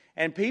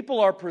 And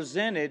people are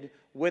presented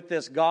with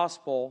this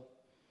gospel,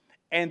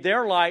 and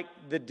they're like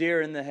the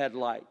deer in the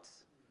headlights.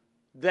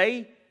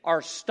 They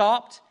are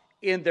stopped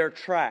in their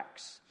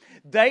tracks.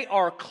 They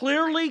are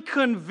clearly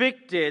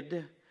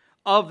convicted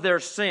of their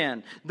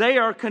sin. They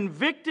are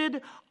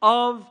convicted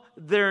of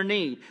their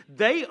need.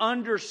 They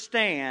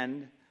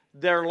understand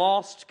their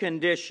lost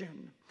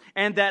condition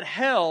and that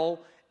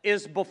hell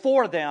is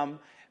before them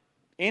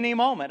any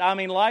moment. I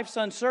mean, life's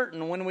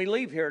uncertain when we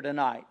leave here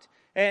tonight.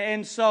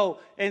 And so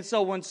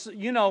when,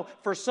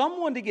 for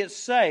someone to get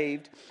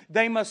saved,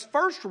 they must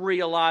first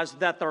realize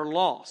that they're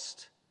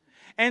lost.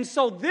 And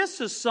so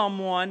this is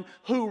someone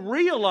who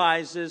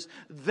realizes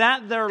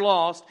that they're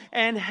lost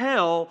and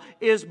hell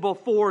is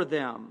before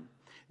them.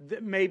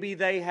 Maybe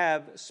they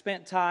have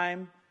spent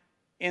time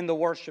in the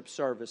worship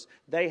service.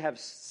 They have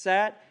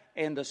sat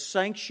in the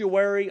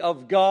sanctuary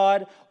of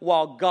God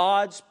while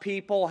God's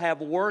people have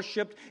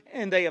worshiped,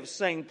 and they have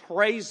sang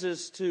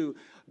praises to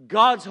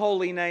God's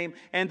holy name,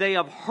 and they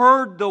have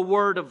heard the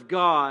Word of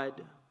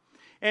God.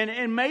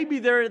 And maybe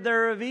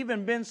there have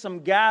even been some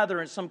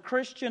gatherings, some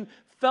Christian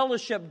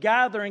fellowship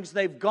gatherings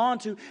they've gone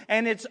to,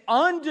 and it's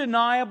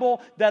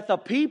undeniable that the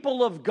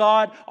people of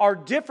God are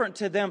different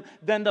to them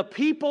than the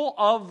people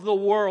of the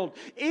world.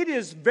 It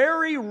is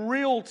very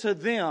real to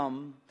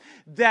them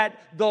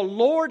that the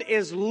Lord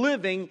is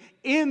living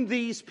in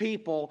these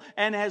people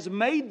and has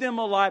made them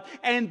alive,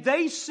 and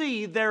they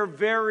see their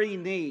very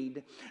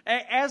need.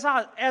 As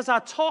I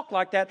talk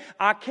like that,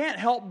 I can't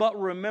help but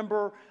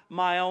remember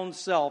my own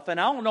self. And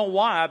I don't know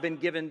why I've been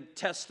giving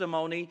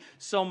testimony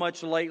so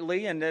much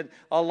lately, and that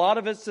a lot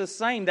of it's the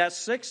same. That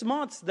 6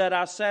 months that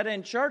I sat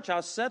in church,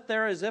 I sat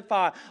there as if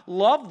I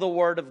loved the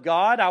Word of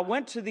God. I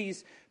went to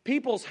these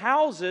people's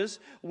houses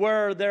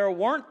where there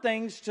weren't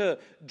things to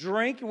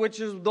drink, which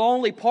is the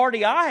only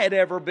party I had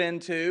ever been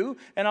to.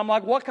 And I'm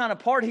like, what kind of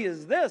party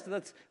is this?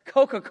 That's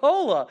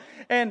Coca-Cola.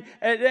 And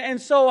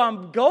so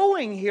I'm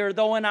going here,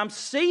 though, and I'm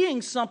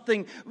seeing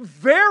something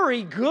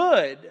very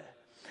good.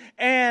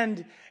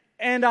 And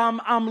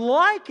I'm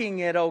liking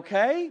it,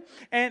 okay?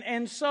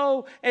 And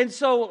so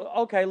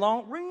okay,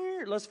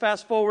 let's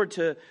fast forward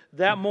to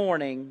that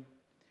morning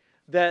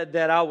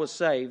that I was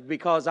saved,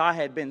 because I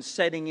had been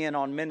setting in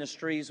on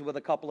ministries with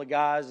a couple of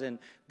guys, and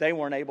they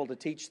weren't able to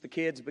teach the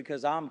kids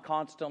because I'm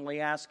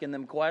constantly asking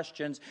them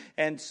questions.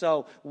 And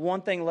so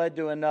one thing led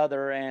to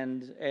another,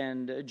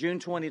 and June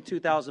 20,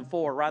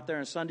 2004, right there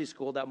in Sunday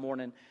school that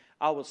morning,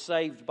 I was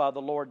saved by the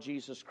Lord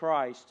Jesus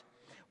Christ.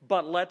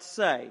 But let's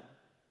say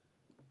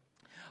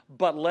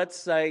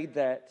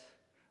that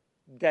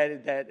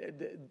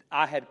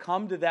I had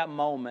come to that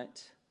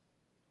moment,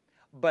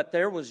 but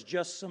there was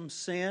just some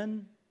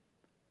sin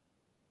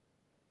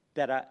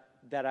that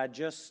I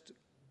just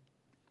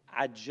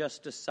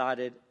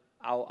decided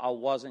I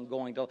wasn't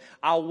going to.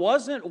 I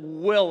wasn't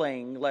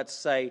willing, let's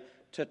say,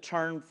 to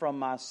turn from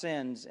my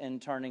sins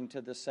and turning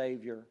to the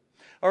Savior.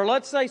 Or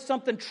let's say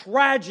something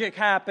tragic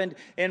happened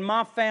in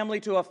my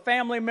family to a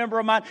family member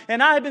of mine,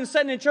 and I had been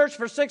sitting in church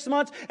for 6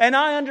 months, and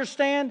I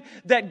understand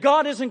that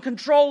God is in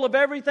control of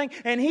everything,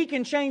 and He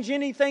can change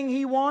anything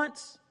He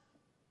wants.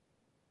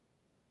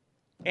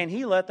 And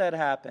He let that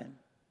happen.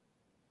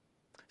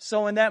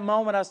 So in that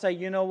moment, I say,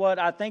 you know what?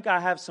 I think I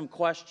have some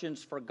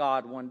questions for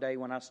God one day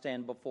when I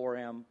stand before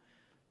Him.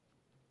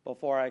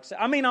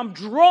 I'm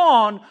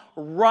drawn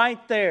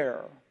right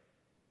there.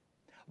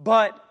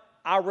 But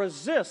I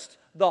resist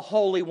the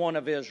Holy One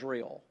of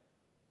Israel.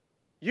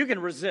 You can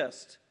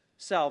resist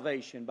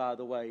salvation, by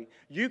the way.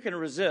 You can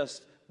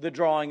resist the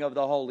drawing of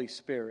the Holy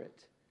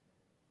Spirit.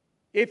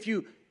 If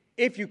you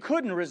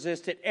couldn't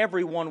resist it,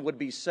 everyone would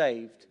be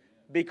saved,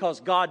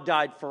 because God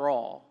died for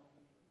all.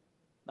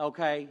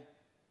 Okay?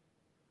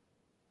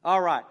 All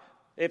right.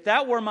 If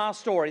that were my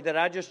story that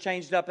I just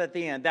changed up at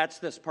the end, that's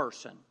this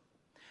person.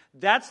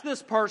 That's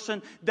this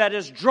person that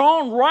is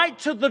drawn right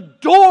to the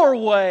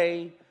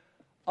doorway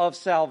of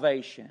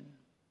salvation.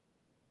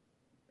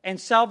 And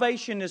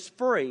salvation is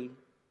free,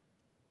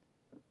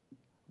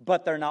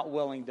 but they're not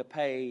willing to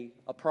pay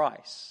a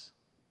price.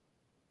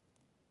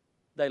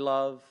 They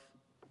love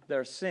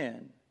their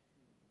sin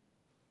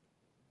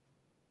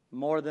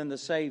more than the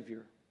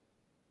Savior,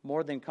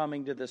 more than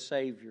coming to the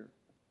Savior.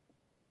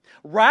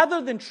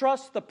 Rather than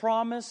trust the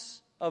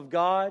promise of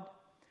God,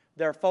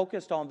 they're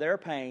focused on their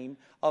pain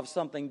of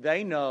something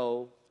they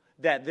know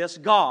that this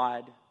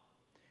God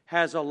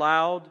has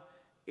allowed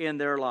in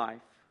their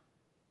life.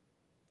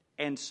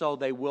 And so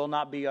they will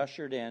not be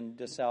ushered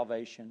into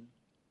salvation.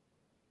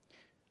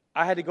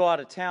 I had to go out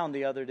of town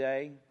the other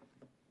day,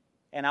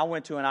 and I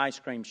went to an ice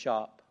cream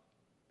shop.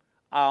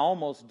 I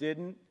almost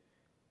didn't,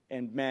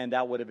 and man,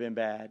 that would have been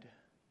bad.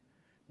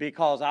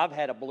 Because I've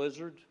had a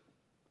blizzard.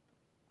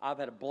 I've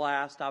had a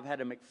blast. I've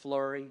had a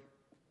McFlurry.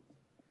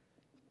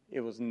 It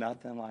was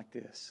nothing like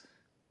this.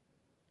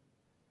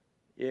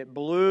 It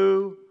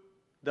blew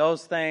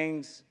those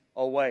things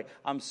away.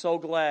 I'm so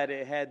glad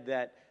it had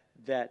that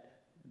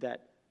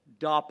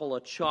doppel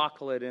of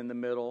chocolate in the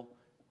middle,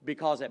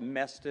 because it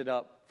messed it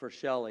up for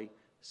Shelley.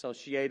 So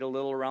she ate a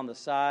little around the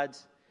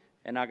sides,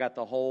 and I got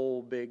the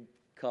whole big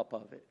cup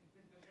of it.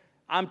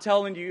 I'm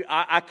telling you,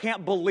 I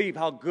can't believe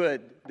how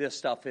good this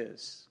stuff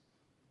is.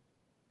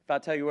 If I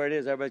tell you where it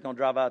is, everybody's going to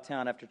drive out of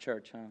town after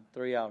church,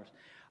 3 hours.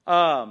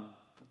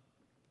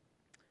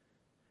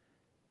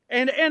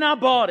 And I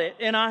bought it,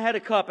 and I had a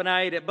cup, and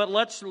I ate it. But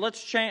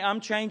let's change. I'm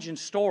changing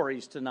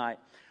stories tonight.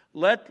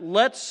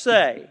 Let's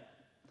say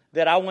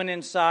that I went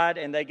inside,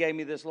 and they gave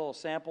me this little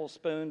sample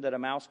spoon that a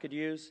mouse could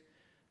use.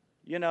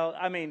 You know,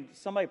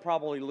 somebody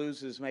probably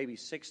loses maybe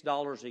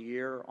 $6 a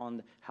year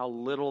on how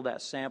little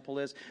that sample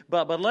is.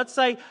 But let's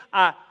say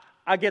I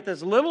get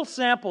this little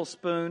sample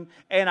spoon,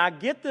 and I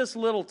get this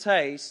little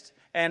taste,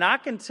 And I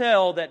can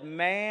tell that,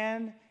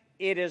 man,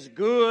 it is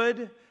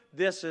good.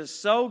 This is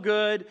so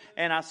good.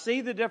 And I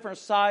see the different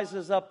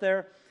sizes up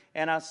there.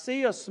 And I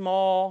see a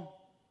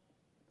small,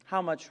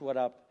 how much would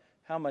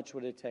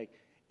it take?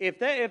 If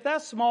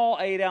that small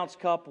 8-ounce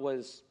cup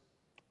was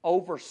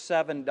over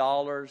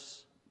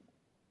 $7,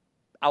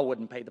 I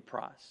wouldn't pay the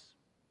price.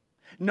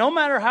 No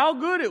matter how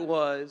good it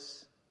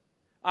was,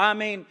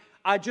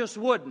 I just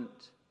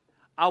wouldn't.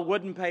 I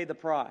wouldn't pay the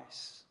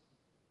price.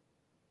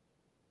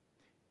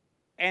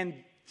 And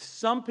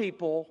some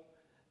people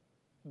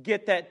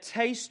get that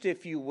taste,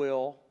 if you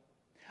will,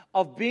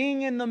 of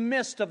being in the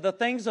midst of the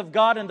things of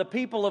God and the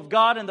people of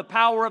God and the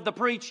power of the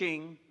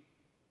preaching,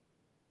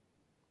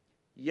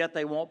 yet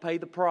they won't pay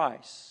the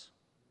price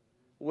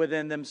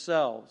within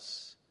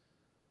themselves.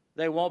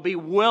 They won't be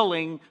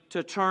willing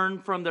to turn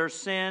from their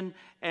sin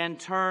and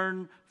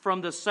turn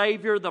from the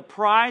Savior. The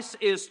price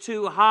is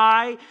too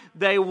high.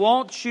 They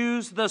won't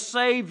choose the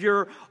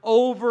Savior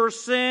over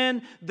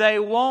sin. They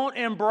won't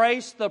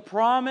embrace the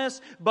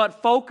promise,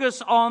 but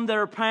focus on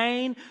their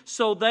pain.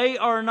 So they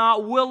are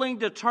not willing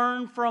to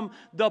turn from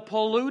the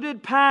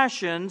polluted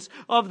passions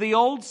of the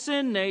old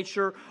sin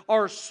nature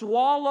or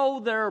swallow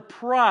their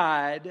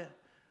pride.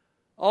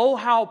 Oh,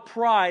 how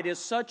pride is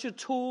such a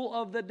tool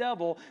of the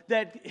devil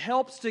that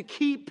helps to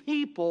keep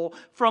people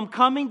from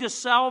coming to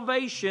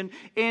salvation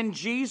in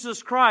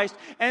Jesus Christ.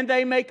 And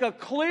they make a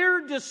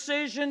clear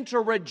decision to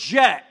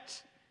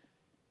reject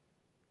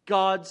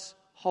God's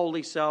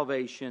holy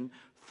salvation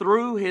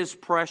through His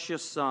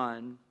precious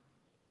Son.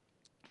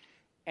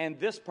 And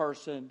this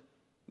person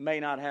may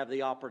not have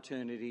the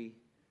opportunity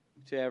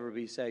to ever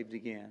be saved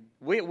again.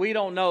 We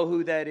don't know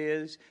who that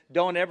is.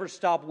 Don't ever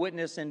stop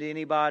witnessing to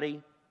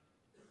anybody.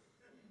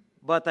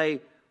 But they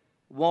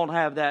won't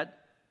have that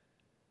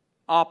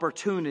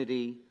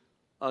opportunity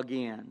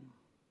again.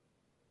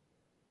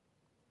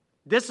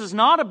 This is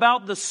not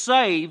about the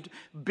saved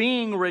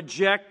being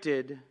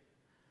rejected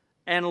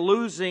and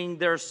losing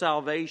their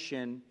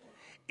salvation.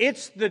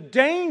 It's the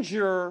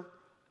danger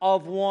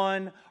of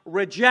one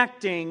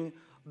rejecting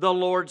the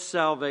Lord's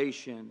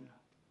salvation.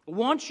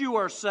 Once you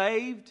are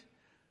saved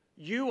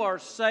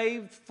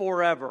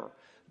forever.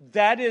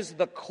 That is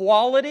the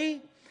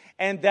quality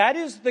and that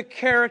is the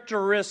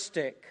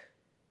characteristic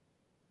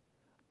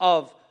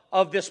of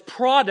this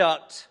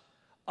product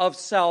of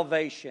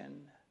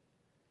salvation.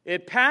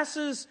 It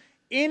passes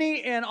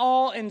any and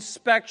all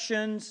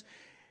inspections,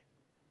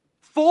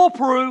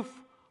 foolproof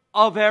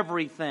of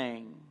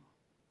everything.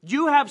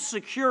 You have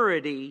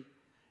security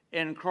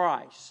in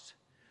Christ,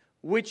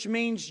 which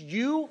means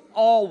you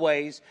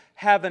always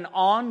have an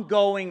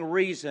ongoing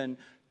reason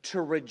to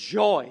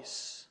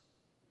rejoice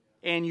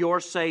in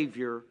your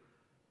Savior,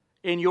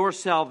 in your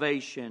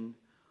salvation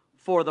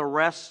for the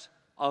rest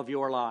of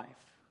your life.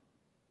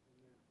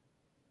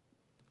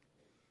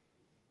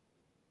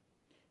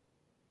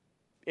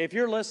 If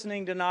you're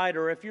listening tonight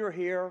or if you're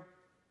here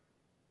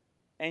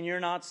and you're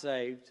not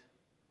saved,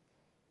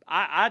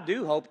 I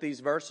do hope these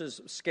verses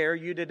scare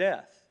you to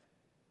death.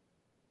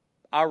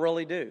 I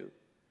really do.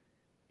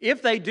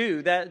 If they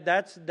do,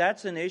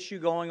 that's an issue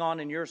going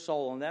on in your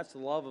soul, and that's the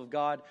love of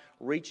God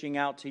reaching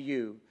out to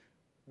you.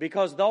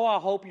 Because though I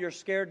hope you're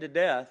scared to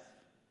death,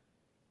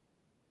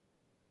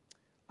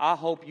 I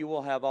hope you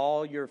will have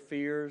all your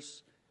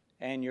fears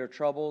and your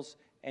troubles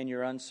and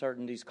your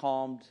uncertainties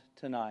calmed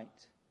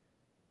tonight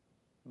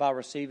by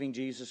receiving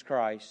Jesus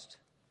Christ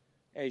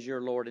as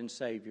your Lord and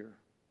Savior,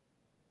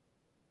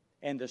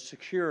 and the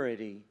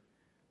security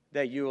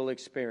that you will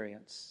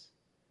experience,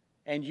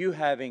 and you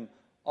having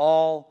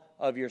all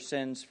of your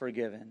sins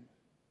forgiven.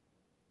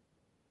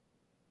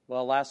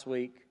 Well, last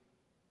week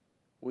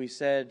we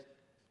said,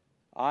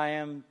 I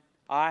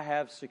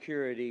have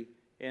security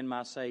in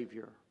my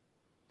Savior.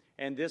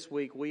 And this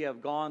week we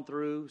have gone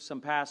through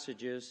some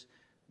passages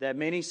that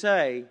many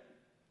say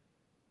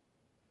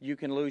you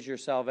can lose your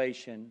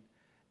salvation.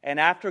 And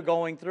after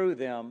going through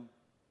them,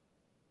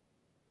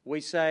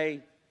 we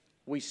say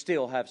we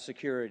still have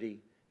security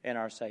in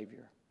our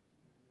Savior.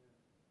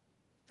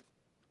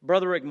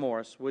 Brother Rick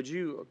Morris, would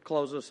you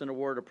close us in a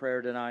word of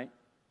prayer tonight?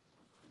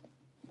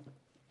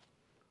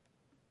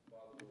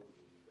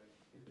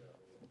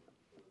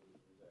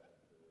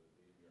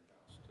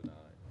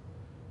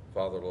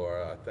 Father,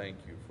 Lord, I thank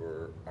you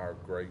for our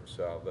great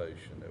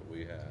salvation that we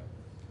have.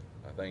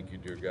 I thank you,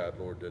 dear God,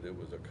 Lord, that it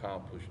was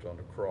accomplished on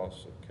the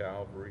cross of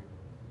Calvary,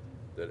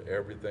 that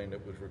everything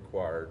that was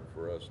required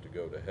for us to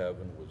go to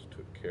heaven was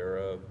took care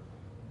of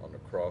on the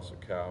cross of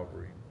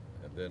Calvary.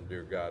 And then,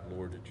 dear God,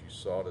 Lord, that you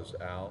sought us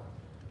out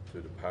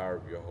through the power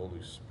of your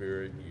Holy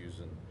Spirit,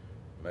 using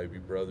maybe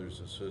brothers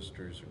and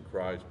sisters in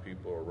Christ,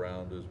 people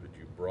around us, but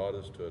you brought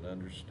us to an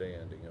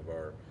understanding of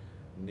our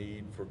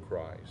need for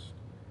Christ,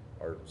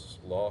 our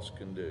lost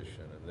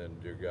condition, and then,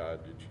 dear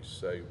God, that you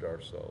saved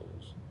our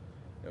souls.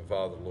 And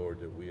Father, Lord,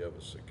 that we have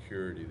a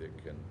security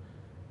that can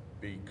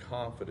be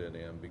confident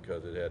in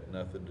because it had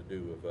nothing to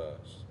do with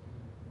us.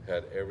 It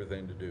had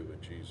everything to do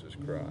with Jesus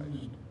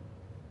Christ.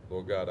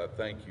 Lord God, I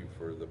thank you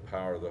for the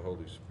power of the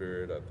Holy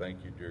Spirit. I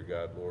thank you, dear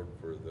God, Lord,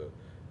 for the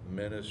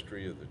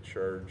ministry of the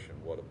church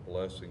and what a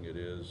blessing it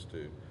is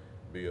to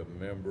be a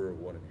member of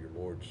one of your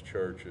Lord's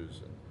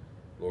churches, and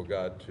Lord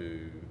God,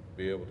 to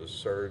be able to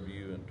serve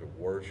you and to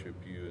worship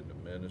you and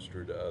to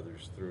minister to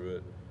others through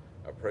it.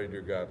 I pray,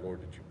 dear God,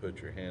 Lord, that you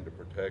put your hand of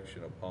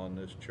protection upon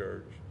this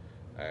church.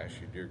 I ask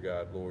you, dear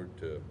God, Lord,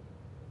 to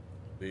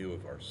be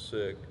with our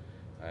sick.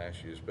 I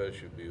ask you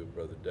especially to be with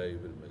Brother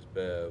David and Miss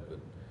Bev,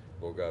 and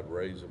Lord God,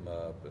 raise them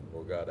up. And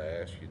Lord God, I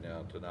ask you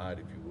now tonight,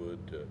 if you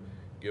would, to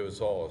give us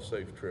all a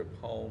safe trip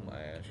home. I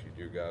ask you,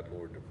 dear God,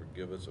 Lord, to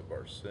forgive us of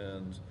our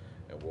sins,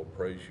 and we'll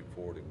praise you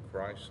for it in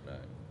Christ's name.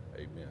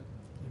 Amen.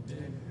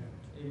 Amen.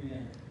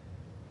 Amen.